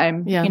a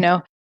time,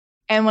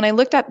 And when I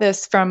looked at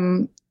this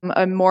from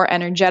a more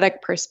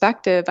energetic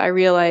perspective, I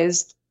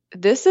realized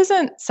this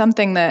isn't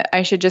something that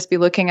I should just be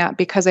looking at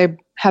because I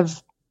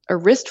have a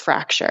wrist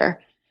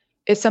fracture.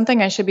 It's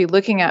something I should be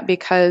looking at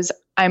because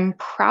I'm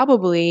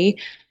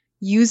probably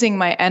using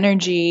my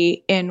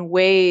energy in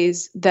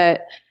ways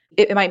that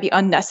it might be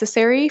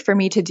unnecessary for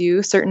me to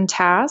do certain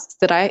tasks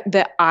that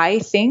I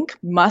think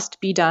must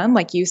be done.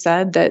 Like you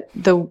said, that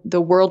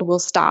the world will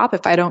stop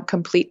if I don't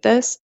complete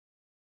this.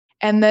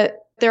 And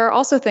that there are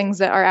also things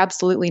that are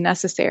absolutely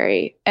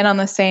necessary. And on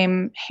the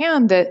same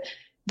hand, that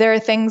there are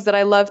things that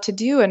I love to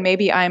do, and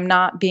maybe I'm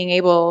not being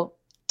able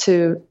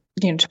to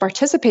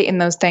participate in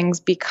those things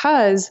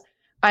because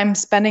I'm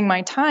spending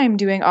my time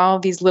doing all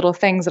of these little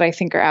things that I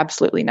think are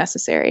absolutely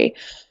necessary.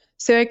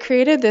 So I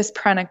created this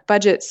pranic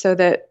budget so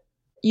that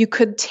you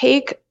could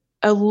take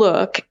a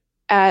look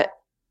at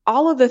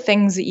all of the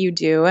things that you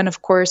do. And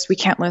of course, we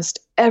can't list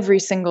every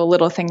single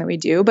little thing that we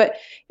do. But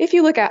if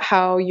you look at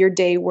how your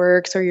day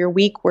works or your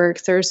week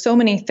works, there are so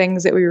many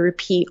things that we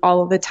repeat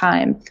all of the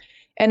time.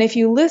 And if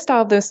you list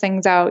all of those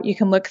things out, you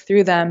can look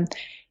through them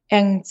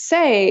and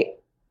say,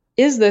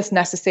 is this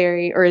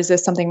necessary or is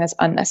this something that's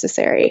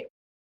unnecessary?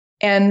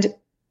 And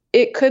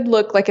it could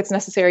look like it's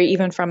necessary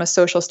even from a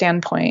social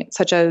standpoint,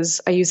 such as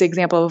I use the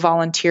example of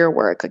volunteer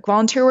work. Like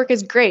volunteer work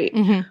is great,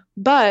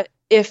 but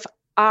if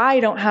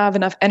I don't have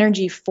enough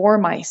energy for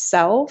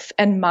myself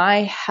and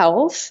my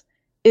health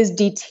is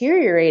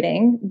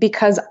deteriorating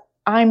because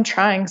I'm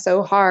trying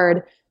so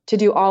hard to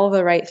do all of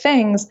the right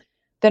things,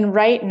 then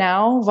right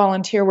now,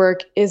 volunteer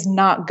work is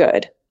not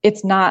good.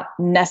 It's not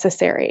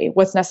necessary.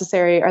 What's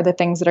necessary are the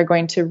things that are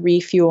going to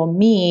refuel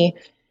me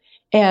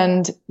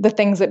and the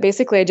things that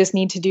basically I just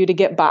need to do to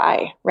get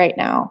by right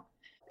now.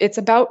 it's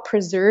about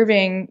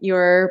preserving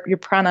your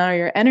prana or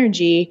your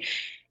energy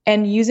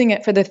and using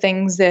it for the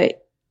things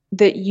that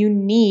you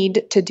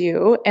need to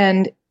do.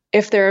 And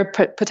if there are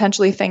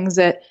potentially things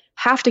that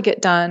have to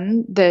get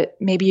done that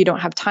maybe you don't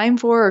have time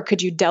for, or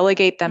could you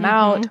delegate them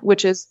out,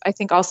 which is, I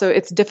think also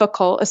it's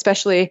difficult,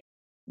 especially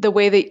the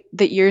way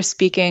that you're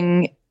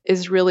speaking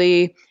is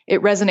really,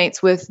 it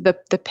resonates with the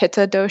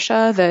Pitta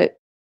dosha, that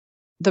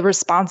the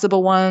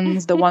responsible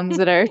ones, the ones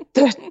that are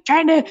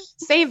trying to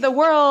save the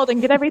world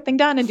and get everything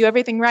done and do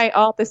everything right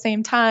all at the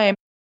same time.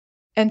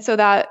 And so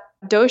that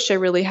dosha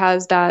really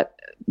has that,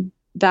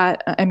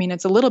 I mean,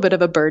 it's a little bit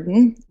of a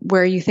burden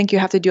where you think you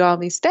have to do all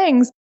these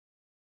things.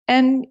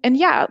 And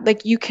yeah,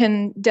 like you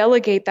can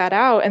delegate that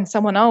out and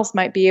someone else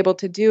might be able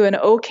to do an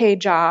okay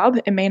job.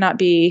 It may not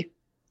be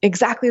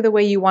exactly the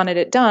way you wanted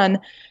it done,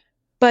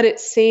 but it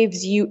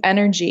saves you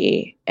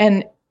energy.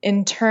 And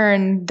in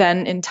turn,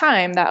 then in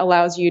time, that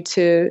allows you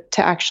to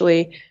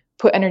actually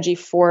put energy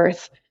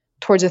forth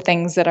towards the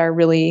things that are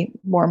really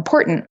more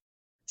important.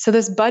 So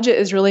this budget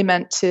is really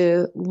meant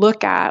to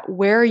look at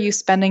where are you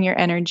spending your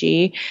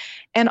energy,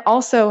 and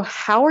also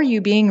how are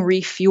you being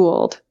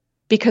refueled?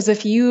 Because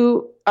if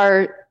you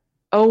are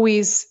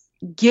always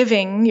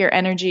giving your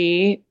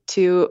energy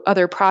to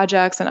other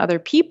projects and other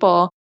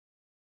people,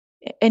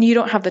 and you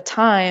don't have the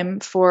time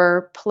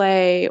for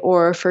play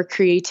or for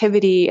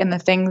creativity and the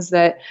things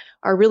that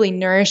are really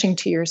nourishing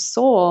to your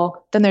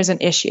soul, then there's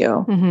an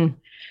issue.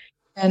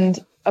 And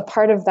a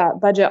part of that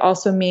budget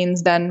also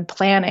means then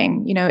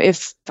planning. You know,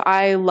 if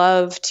I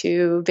love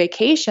to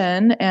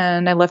vacation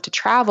and I love to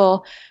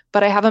travel,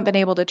 but I haven't been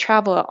able to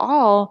travel at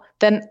all,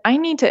 then I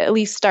need to at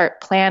least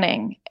start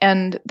planning.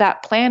 And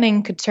that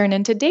planning could turn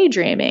into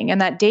daydreaming,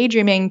 and that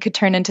daydreaming could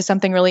turn into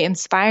something really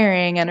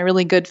inspiring and a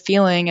really good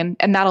feeling.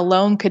 And that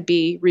alone could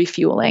be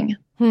refueling.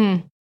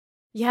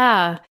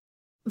 Yeah.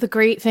 The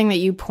great thing that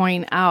you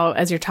point out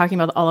as you're talking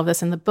about all of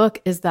this in the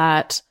book is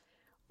that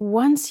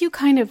once you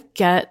kind of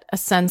get a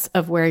sense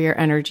of where your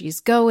energy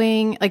is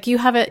going, like you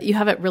have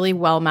it really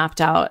well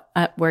mapped out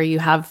where you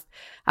have,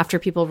 after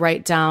people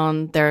write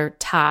down their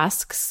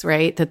tasks,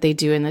 right, that they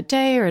do in a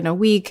day or in a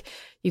week,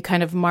 you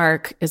kind of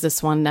mark, is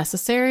this one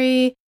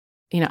necessary?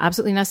 You know,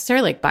 absolutely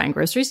necessary, like buying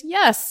groceries?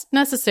 Yes,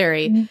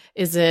 necessary.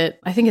 Is it,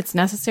 I think it's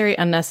necessary,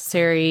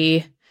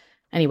 unnecessary.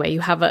 Anyway,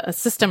 you have a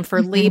system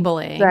for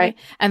labeling. Right.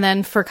 And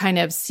then for kind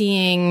of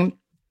seeing,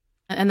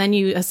 and then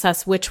you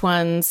assess which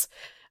ones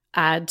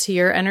add to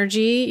your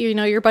energy, you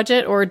know, your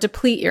budget, or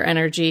deplete your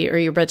energy or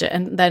your budget.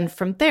 And then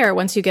from there,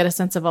 once you get a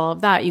sense of all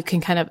of that, you can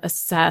kind of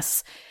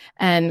assess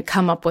and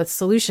come up with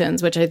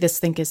solutions, which I just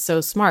think is so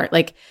smart.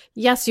 Like,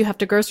 yes, you have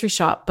to grocery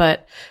shop,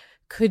 but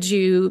could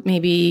you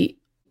maybe,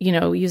 you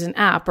know, use an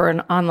app or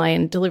an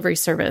online delivery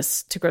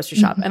service to grocery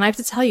shop? And I have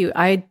to tell you,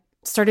 I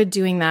started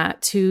doing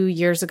that 2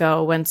 years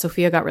ago when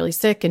Sophia got really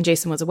sick and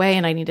Jason was away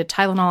and I needed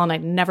Tylenol and I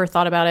never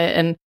thought about it.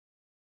 And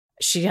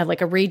she had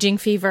like a raging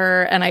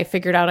fever and I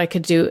figured out I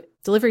could do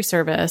delivery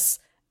service.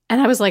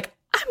 And I was like,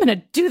 I'm going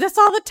to do this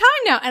all the time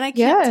now. And I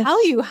can't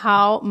tell you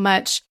how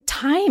much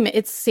time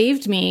it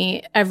saved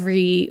me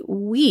every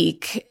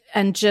week.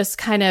 And just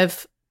kind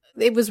of,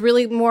 it was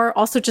really more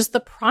also just the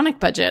pranic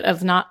budget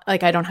of not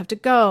like, I don't have to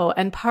go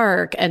and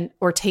park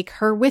or take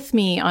her with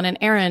me on an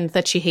errand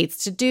that she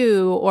hates to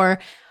do, or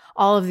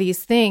all of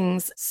these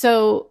things.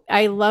 So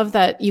I love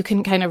that you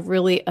can kind of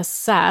really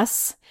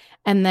assess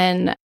and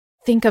then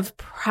think of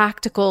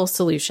practical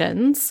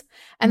solutions.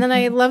 And then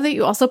I love that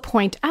you also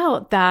point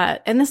out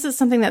that, and this is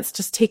something that's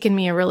just taken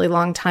me a really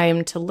long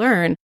time to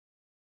learn,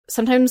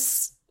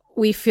 sometimes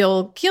we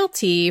feel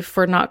guilty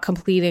for not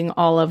completing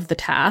all of the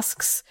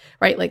tasks,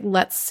 right? Like,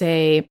 let's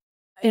say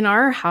in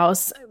our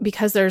house,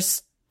 because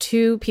there's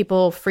 2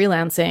 people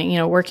freelancing, you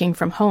know, working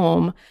from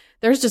home,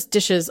 there's just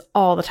dishes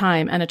all the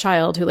time, and a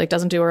child who like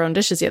doesn't do her own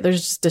dishes yet.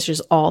 There's just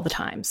dishes all the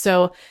time.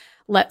 So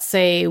let's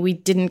say we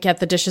didn't get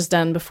the dishes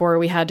done before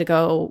we had to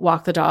go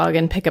walk the dog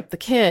and pick up the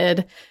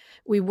kid.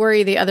 We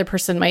worry the other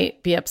person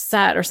might be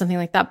upset or something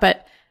like that.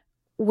 But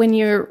when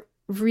you're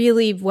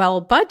really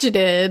well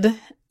budgeted,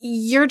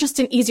 you're just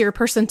an easier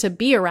person to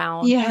be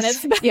around.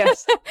 Yes. And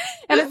it's,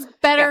 and it's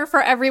better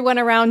for everyone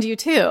around you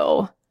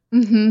too.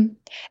 And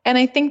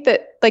I think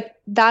that like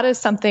that is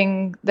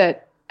something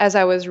that as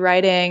I was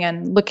writing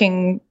and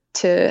looking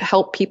to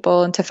help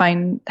people and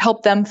to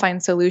help them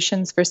find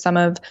solutions for some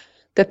of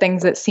the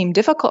things that seem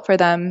difficult for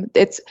them,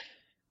 it's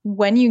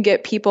when you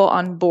get people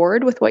on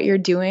board with what you're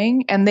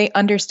doing and they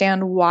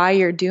understand why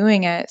you're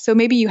doing it. So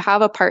maybe you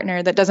have a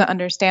partner that doesn't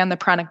understand the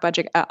pranic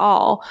budget at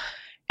all,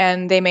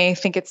 and they may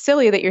think it's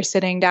silly that you're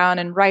sitting down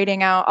and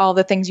writing out all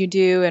the things you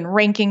do and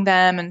ranking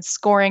them and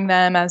scoring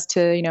them as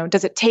to, you know,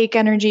 does it take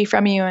energy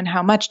from you and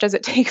how much does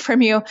it take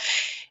from you?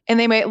 And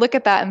they might look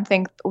at that and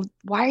think,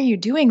 why are you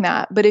doing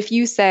that? But if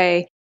you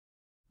say,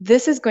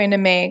 this is going to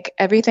make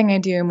everything I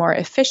do more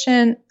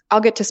efficient, I'll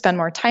get to spend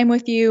more time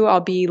with you,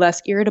 I'll be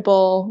less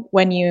irritable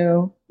when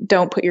you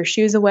don't put your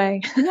shoes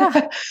away.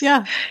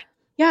 Yeah.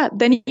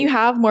 Then you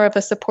have more of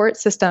a support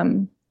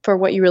system for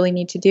what you really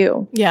need to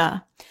do. Yeah.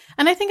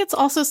 And I think it's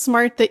also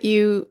smart that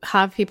you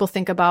have people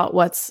think about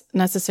what's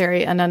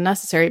necessary and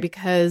unnecessary,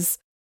 because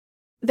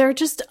they're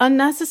just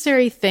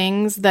unnecessary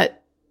things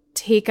that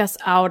take us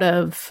out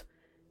of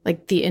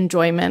like the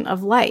enjoyment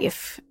of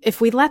life if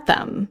we let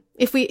them.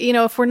 If we,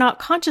 if we're not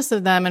conscious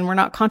of them and we're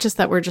not conscious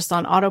that we're just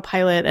on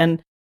autopilot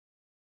and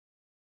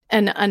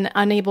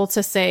unable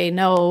to say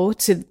no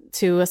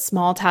to a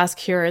small task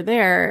here or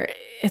there,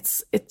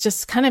 it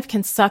just kind of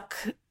can suck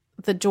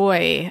the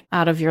joy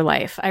out of your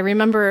life. I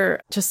remember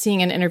just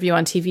seeing an interview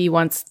on TV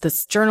once.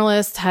 This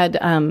journalist had,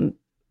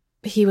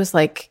 he was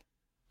like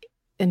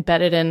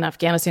embedded in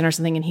Afghanistan or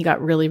something, and he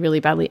got really, really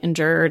badly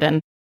injured.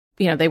 And,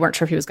 they weren't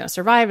sure if he was going to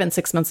survive. And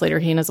 6 months later,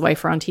 he and his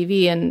wife were on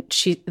TV, and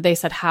they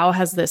said, "How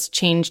has this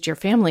changed your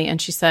family?"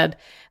 And she said,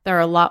 "There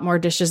are a lot more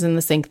dishes in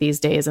the sink these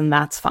days, and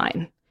that's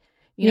fine."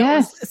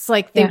 Yes. It's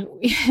like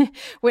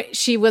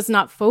she was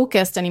not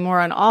focused anymore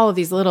on all of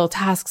these little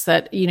tasks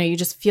that, you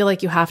just feel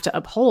like you have to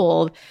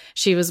uphold.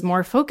 She was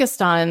more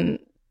focused on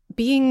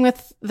being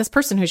with this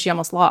person who she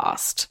almost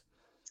lost.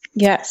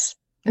 Yes.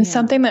 And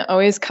something that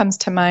always comes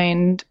to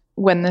mind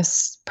when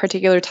this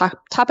particular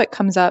topic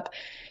comes up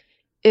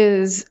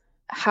is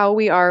how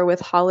we are with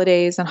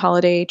holidays and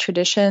holiday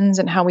traditions,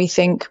 and how we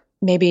think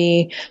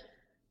maybe,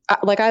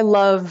 like, I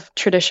love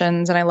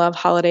traditions and I love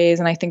holidays,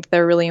 and I think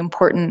they're really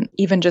important,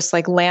 even just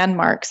like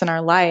landmarks in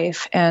our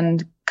life,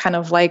 and kind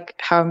of like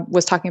how I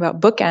was talking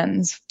about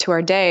bookends to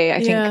our day.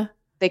 I think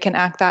they can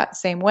act that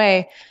same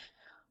way.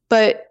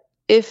 But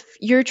if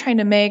you're trying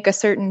to make a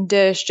certain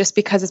dish just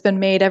because it's been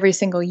made every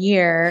single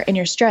year and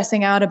you're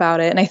stressing out about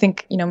it, and I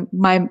think,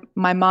 my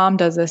mom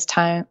does this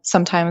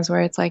sometimes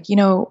where it's like,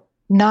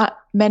 not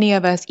many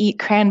of us eat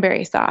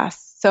cranberry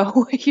sauce,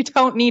 so you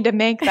don't need to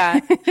make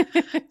that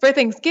for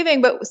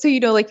Thanksgiving. But so,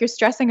 like, you're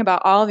stressing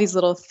about all these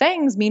little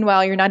things.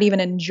 Meanwhile, you're not even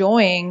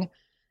enjoying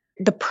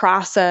the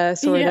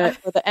process or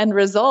the end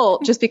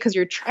result, just because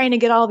you're trying to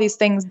get all these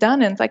things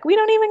done. And it's like, we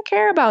don't even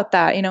care about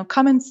that.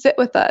 Come and sit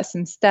with us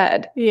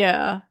instead.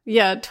 Yeah.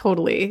 Yeah,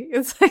 totally.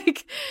 It's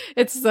like,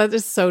 that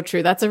is so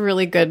true. That's a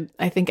really good,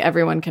 I think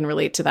everyone can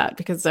relate to that,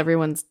 because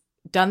everyone's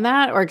done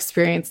that or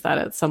experienced that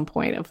at some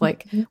point of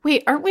like,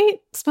 wait, aren't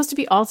we supposed to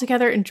be all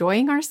together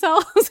enjoying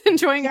ourselves,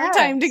 enjoying our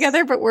time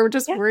together, but we're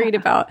just worried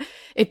about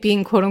it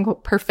being quote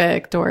unquote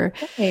perfect or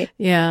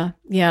Yeah.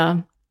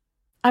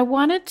 I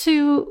wanted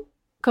to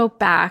go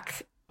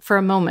back for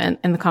a moment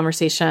in the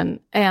conversation,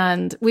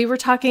 and we were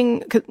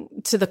talking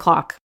to the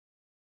clock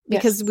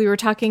because we were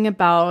talking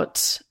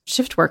about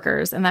shift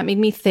workers, and that made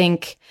me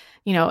think,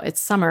 it's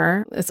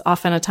summer. It's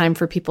often a time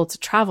for people to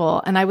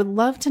travel. And I would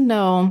love to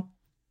know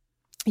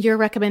your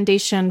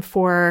recommendation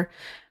for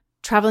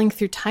traveling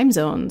through time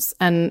zones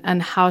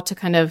and how to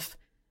kind of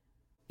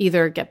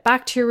either get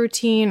back to your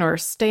routine or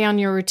stay on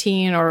your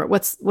routine, or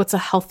what's a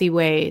healthy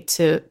way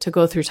to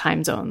go through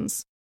time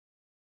zones.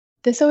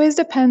 This always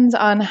depends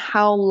on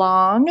how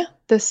long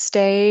the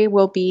stay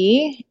will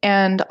be,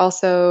 and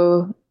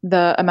also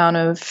the amount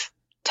of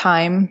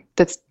time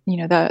that's,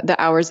 the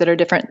hours that are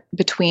different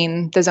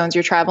between the zones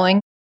you're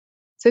traveling.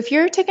 So if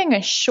you're taking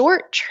a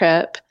short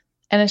trip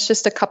and it's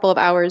just a couple of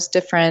hours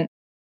different,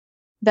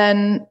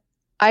 then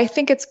I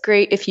think it's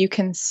great if you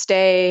can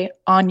stay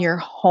on your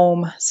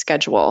home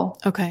schedule.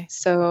 Okay.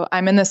 So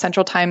I'm in the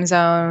central time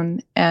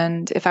zone,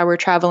 and if I were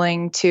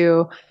traveling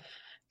to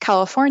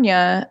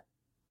California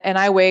and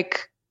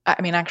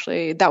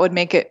actually that would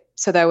make it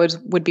so that I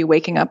would be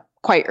waking up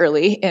quite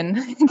early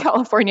in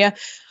California.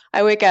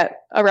 I wake at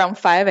around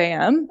 5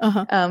 a.m.,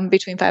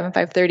 between 5 and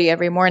 5:30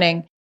 every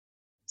morning.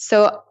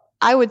 So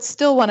I would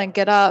still want to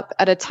get up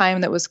at a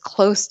time that was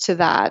close to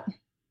that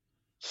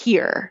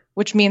here,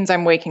 which means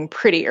I'm waking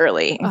pretty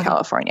early in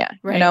California,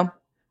 right.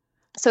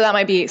 So that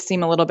might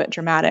seem a little bit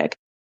dramatic,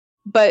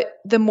 but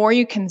the more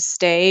you can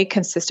stay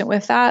consistent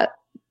with that,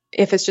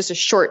 if it's just a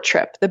short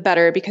trip, the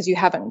better, because you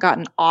haven't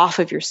gotten off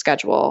of your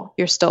schedule.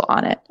 You're still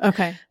on it.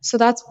 Okay. So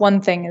that's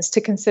one thing, is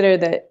to consider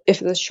that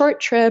if it's a short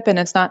trip and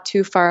it's not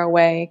too far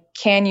away,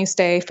 can you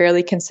stay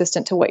fairly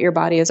consistent to what your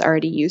body is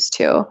already used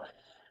to?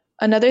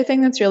 Another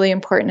thing that's really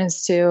important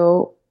is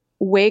to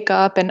wake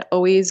up and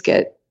always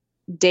get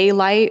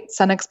daylight,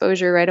 sun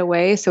exposure right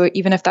away. So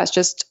even if that's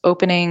just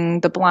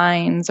opening the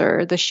blinds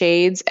or the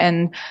shades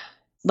and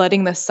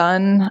letting the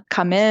sun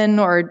come in,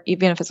 or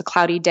even if it's a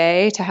cloudy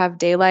day, to have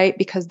daylight,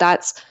 because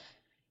that's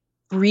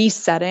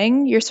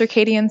resetting your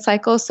circadian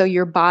cycle. So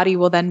your body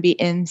will then be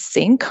in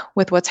sync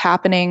with what's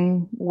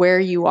happening where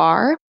you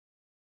are.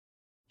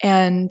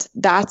 And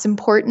that's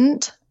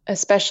important,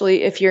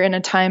 especially if you're in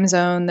a time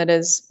zone that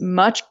is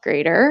much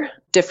greater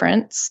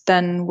difference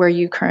than where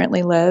you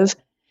currently live.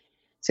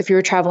 So if you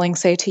were traveling,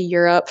 say, to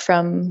Europe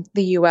from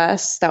the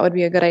US, that would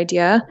be a good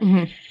idea.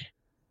 Mm-hmm.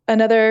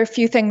 Another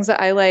few things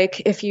that I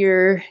like, if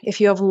you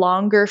have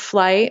longer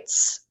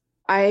flights,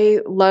 I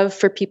love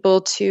for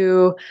people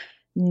to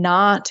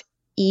not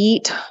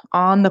eat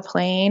on the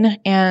plane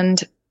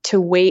and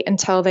to wait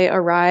until they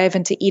arrive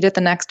and to eat at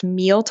the next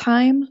meal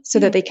time so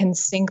that they can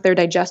sync their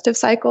digestive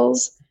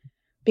cycles.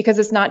 because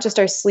it's not just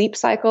our sleep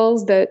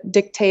cycles that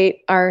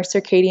dictate our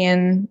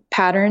circadian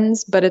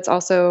patterns, but it's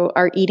also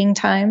our eating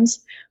times.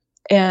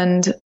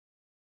 And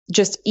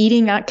just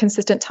eating at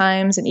consistent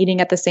times and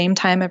eating at the same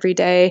time every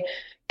day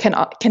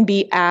can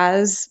be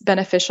as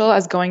beneficial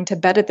as going to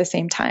bed at the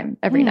same time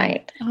every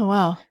night. Oh,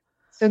 wow.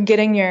 So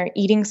getting your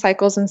eating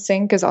cycles in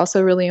sync is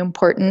also really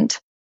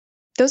important.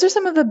 Those are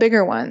some of the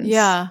bigger ones.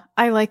 Yeah,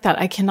 I like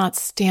that. I cannot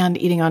stand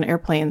eating on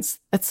airplanes.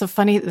 It's so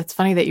funny. It's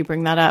funny that you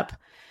bring that up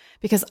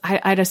because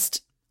I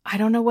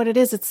don't know what it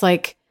is. It's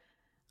like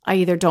I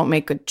either don't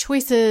make good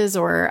choices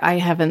or I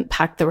haven't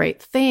packed the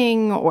right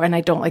thing and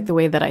I don't like the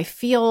way that I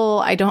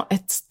feel.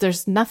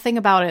 There's nothing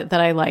about it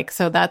that I like.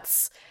 So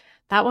that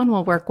one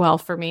will work well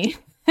for me.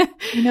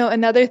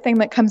 Another thing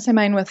that comes to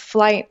mind with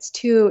flights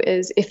too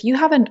is if you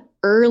have an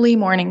early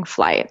morning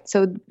flight.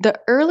 So the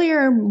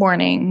earlier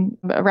morning,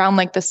 around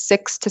like the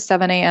 6 to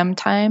 7 a.m.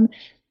 time,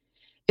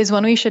 is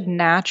when we should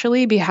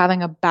naturally be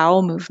having a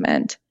bowel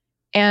movement.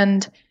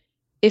 And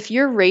if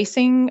you're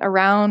racing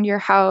around your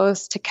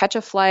house to catch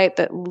a flight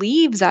that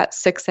leaves at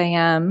 6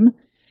 a.m.,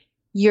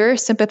 your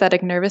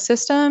sympathetic nervous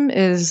system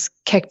is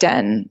kicked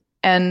in.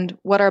 And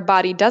what our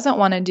body doesn't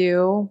want to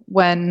do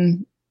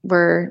when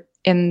we're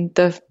in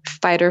the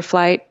fight or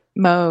flight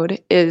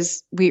mode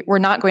is we're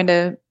not going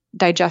to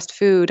digest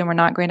food and we're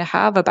not going to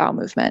have a bowel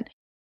movement.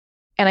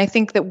 And I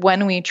think that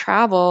when we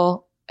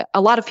travel,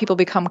 a lot of people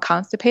become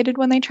constipated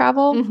when they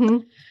travel. Mm-hmm.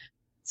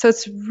 So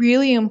it's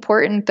really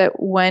important that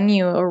when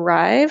you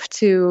arrive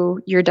to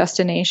your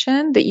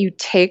destination, that you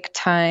take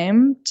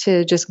time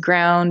to just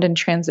ground and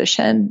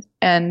transition.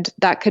 And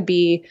that could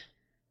be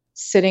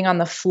sitting on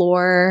the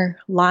floor,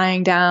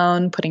 lying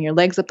down, putting your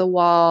legs at the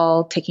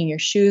wall, taking your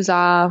shoes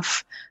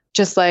off,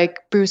 just like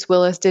Bruce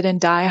Willis did in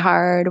Die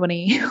Hard when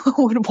he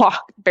would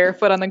walk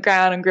barefoot on the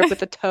ground and grip with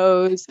the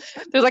toes.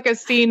 There's like a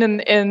scene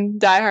in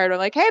Die Hard where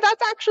like, hey,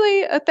 that's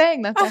actually a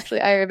thing. That's actually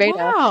Ayurveda.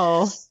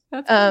 Wow.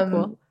 That's really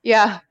cool.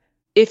 Yeah.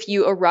 If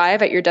you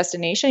arrive at your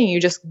destination and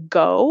you just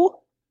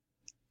go,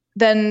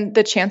 then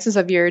the chances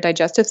of your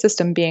digestive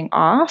system being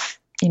off,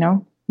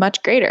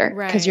 much greater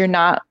because you're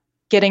not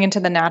getting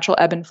into the natural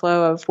ebb and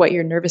flow of what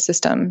your nervous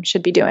system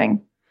should be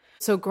doing.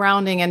 So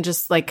grounding and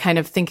just like kind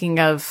of thinking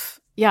of,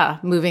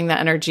 moving the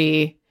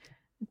energy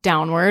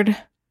downward.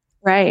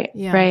 Right.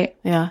 Yeah. Right.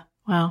 Yeah.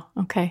 Wow.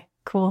 Okay,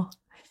 cool.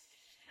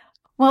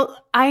 Well,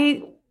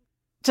 I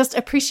just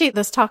appreciate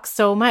this talk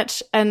so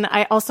much. And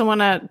I also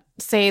want to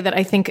say that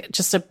I think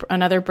just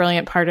another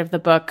brilliant part of the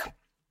book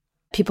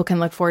people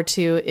can look forward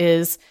to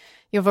is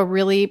you have a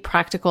really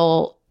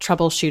practical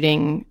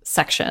troubleshooting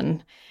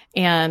section.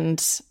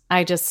 And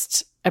I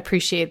just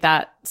appreciate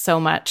that so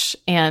much.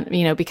 And,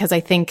 because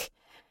I think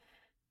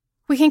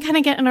we can kind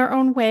of get in our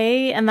own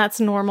way and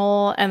that's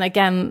normal. And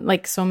again,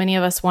 like so many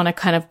of us want to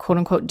kind of quote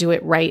unquote do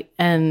it right.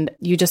 And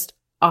you just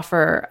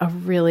offer a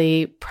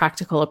really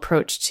practical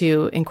approach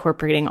to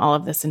incorporating all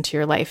of this into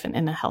your life and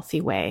in a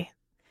healthy way.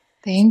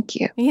 Thank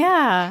you.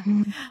 Yeah.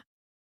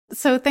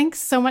 So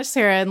thanks so much,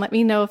 Sarah. And let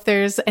me know if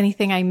there's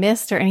anything I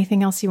missed or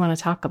anything else you want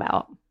to talk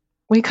about.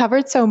 We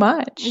covered so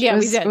much. Yeah,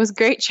 we did. It was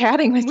great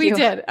chatting with you. We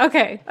did.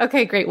 Okay.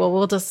 Okay, great. Well,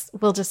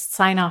 we'll just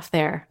sign off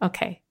there.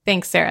 Okay.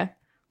 Thanks, Sarah.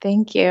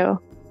 Thank you.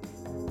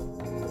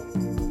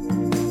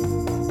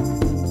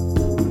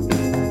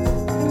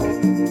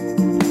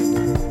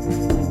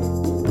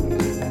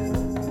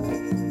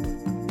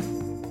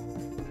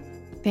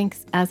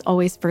 Thanks, as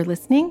always, for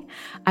listening.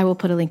 I will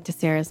put a link to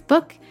Sarah's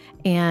book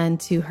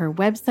and to her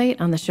website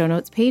on the show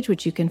notes page,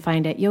 which you can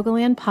find at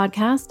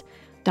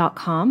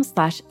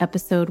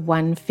yogalandpodcast.com/episode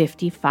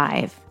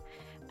 155.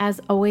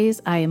 As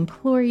always, I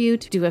implore you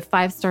to do a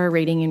 5-star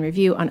rating and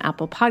review on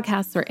Apple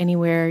Podcasts or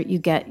anywhere you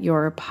get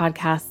your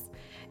podcasts.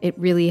 It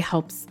really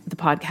helps the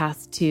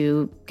podcast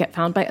to get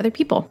found by other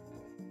people.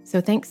 So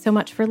thanks so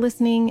much for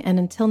listening. And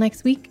until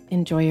next week,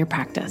 enjoy your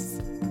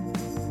practice.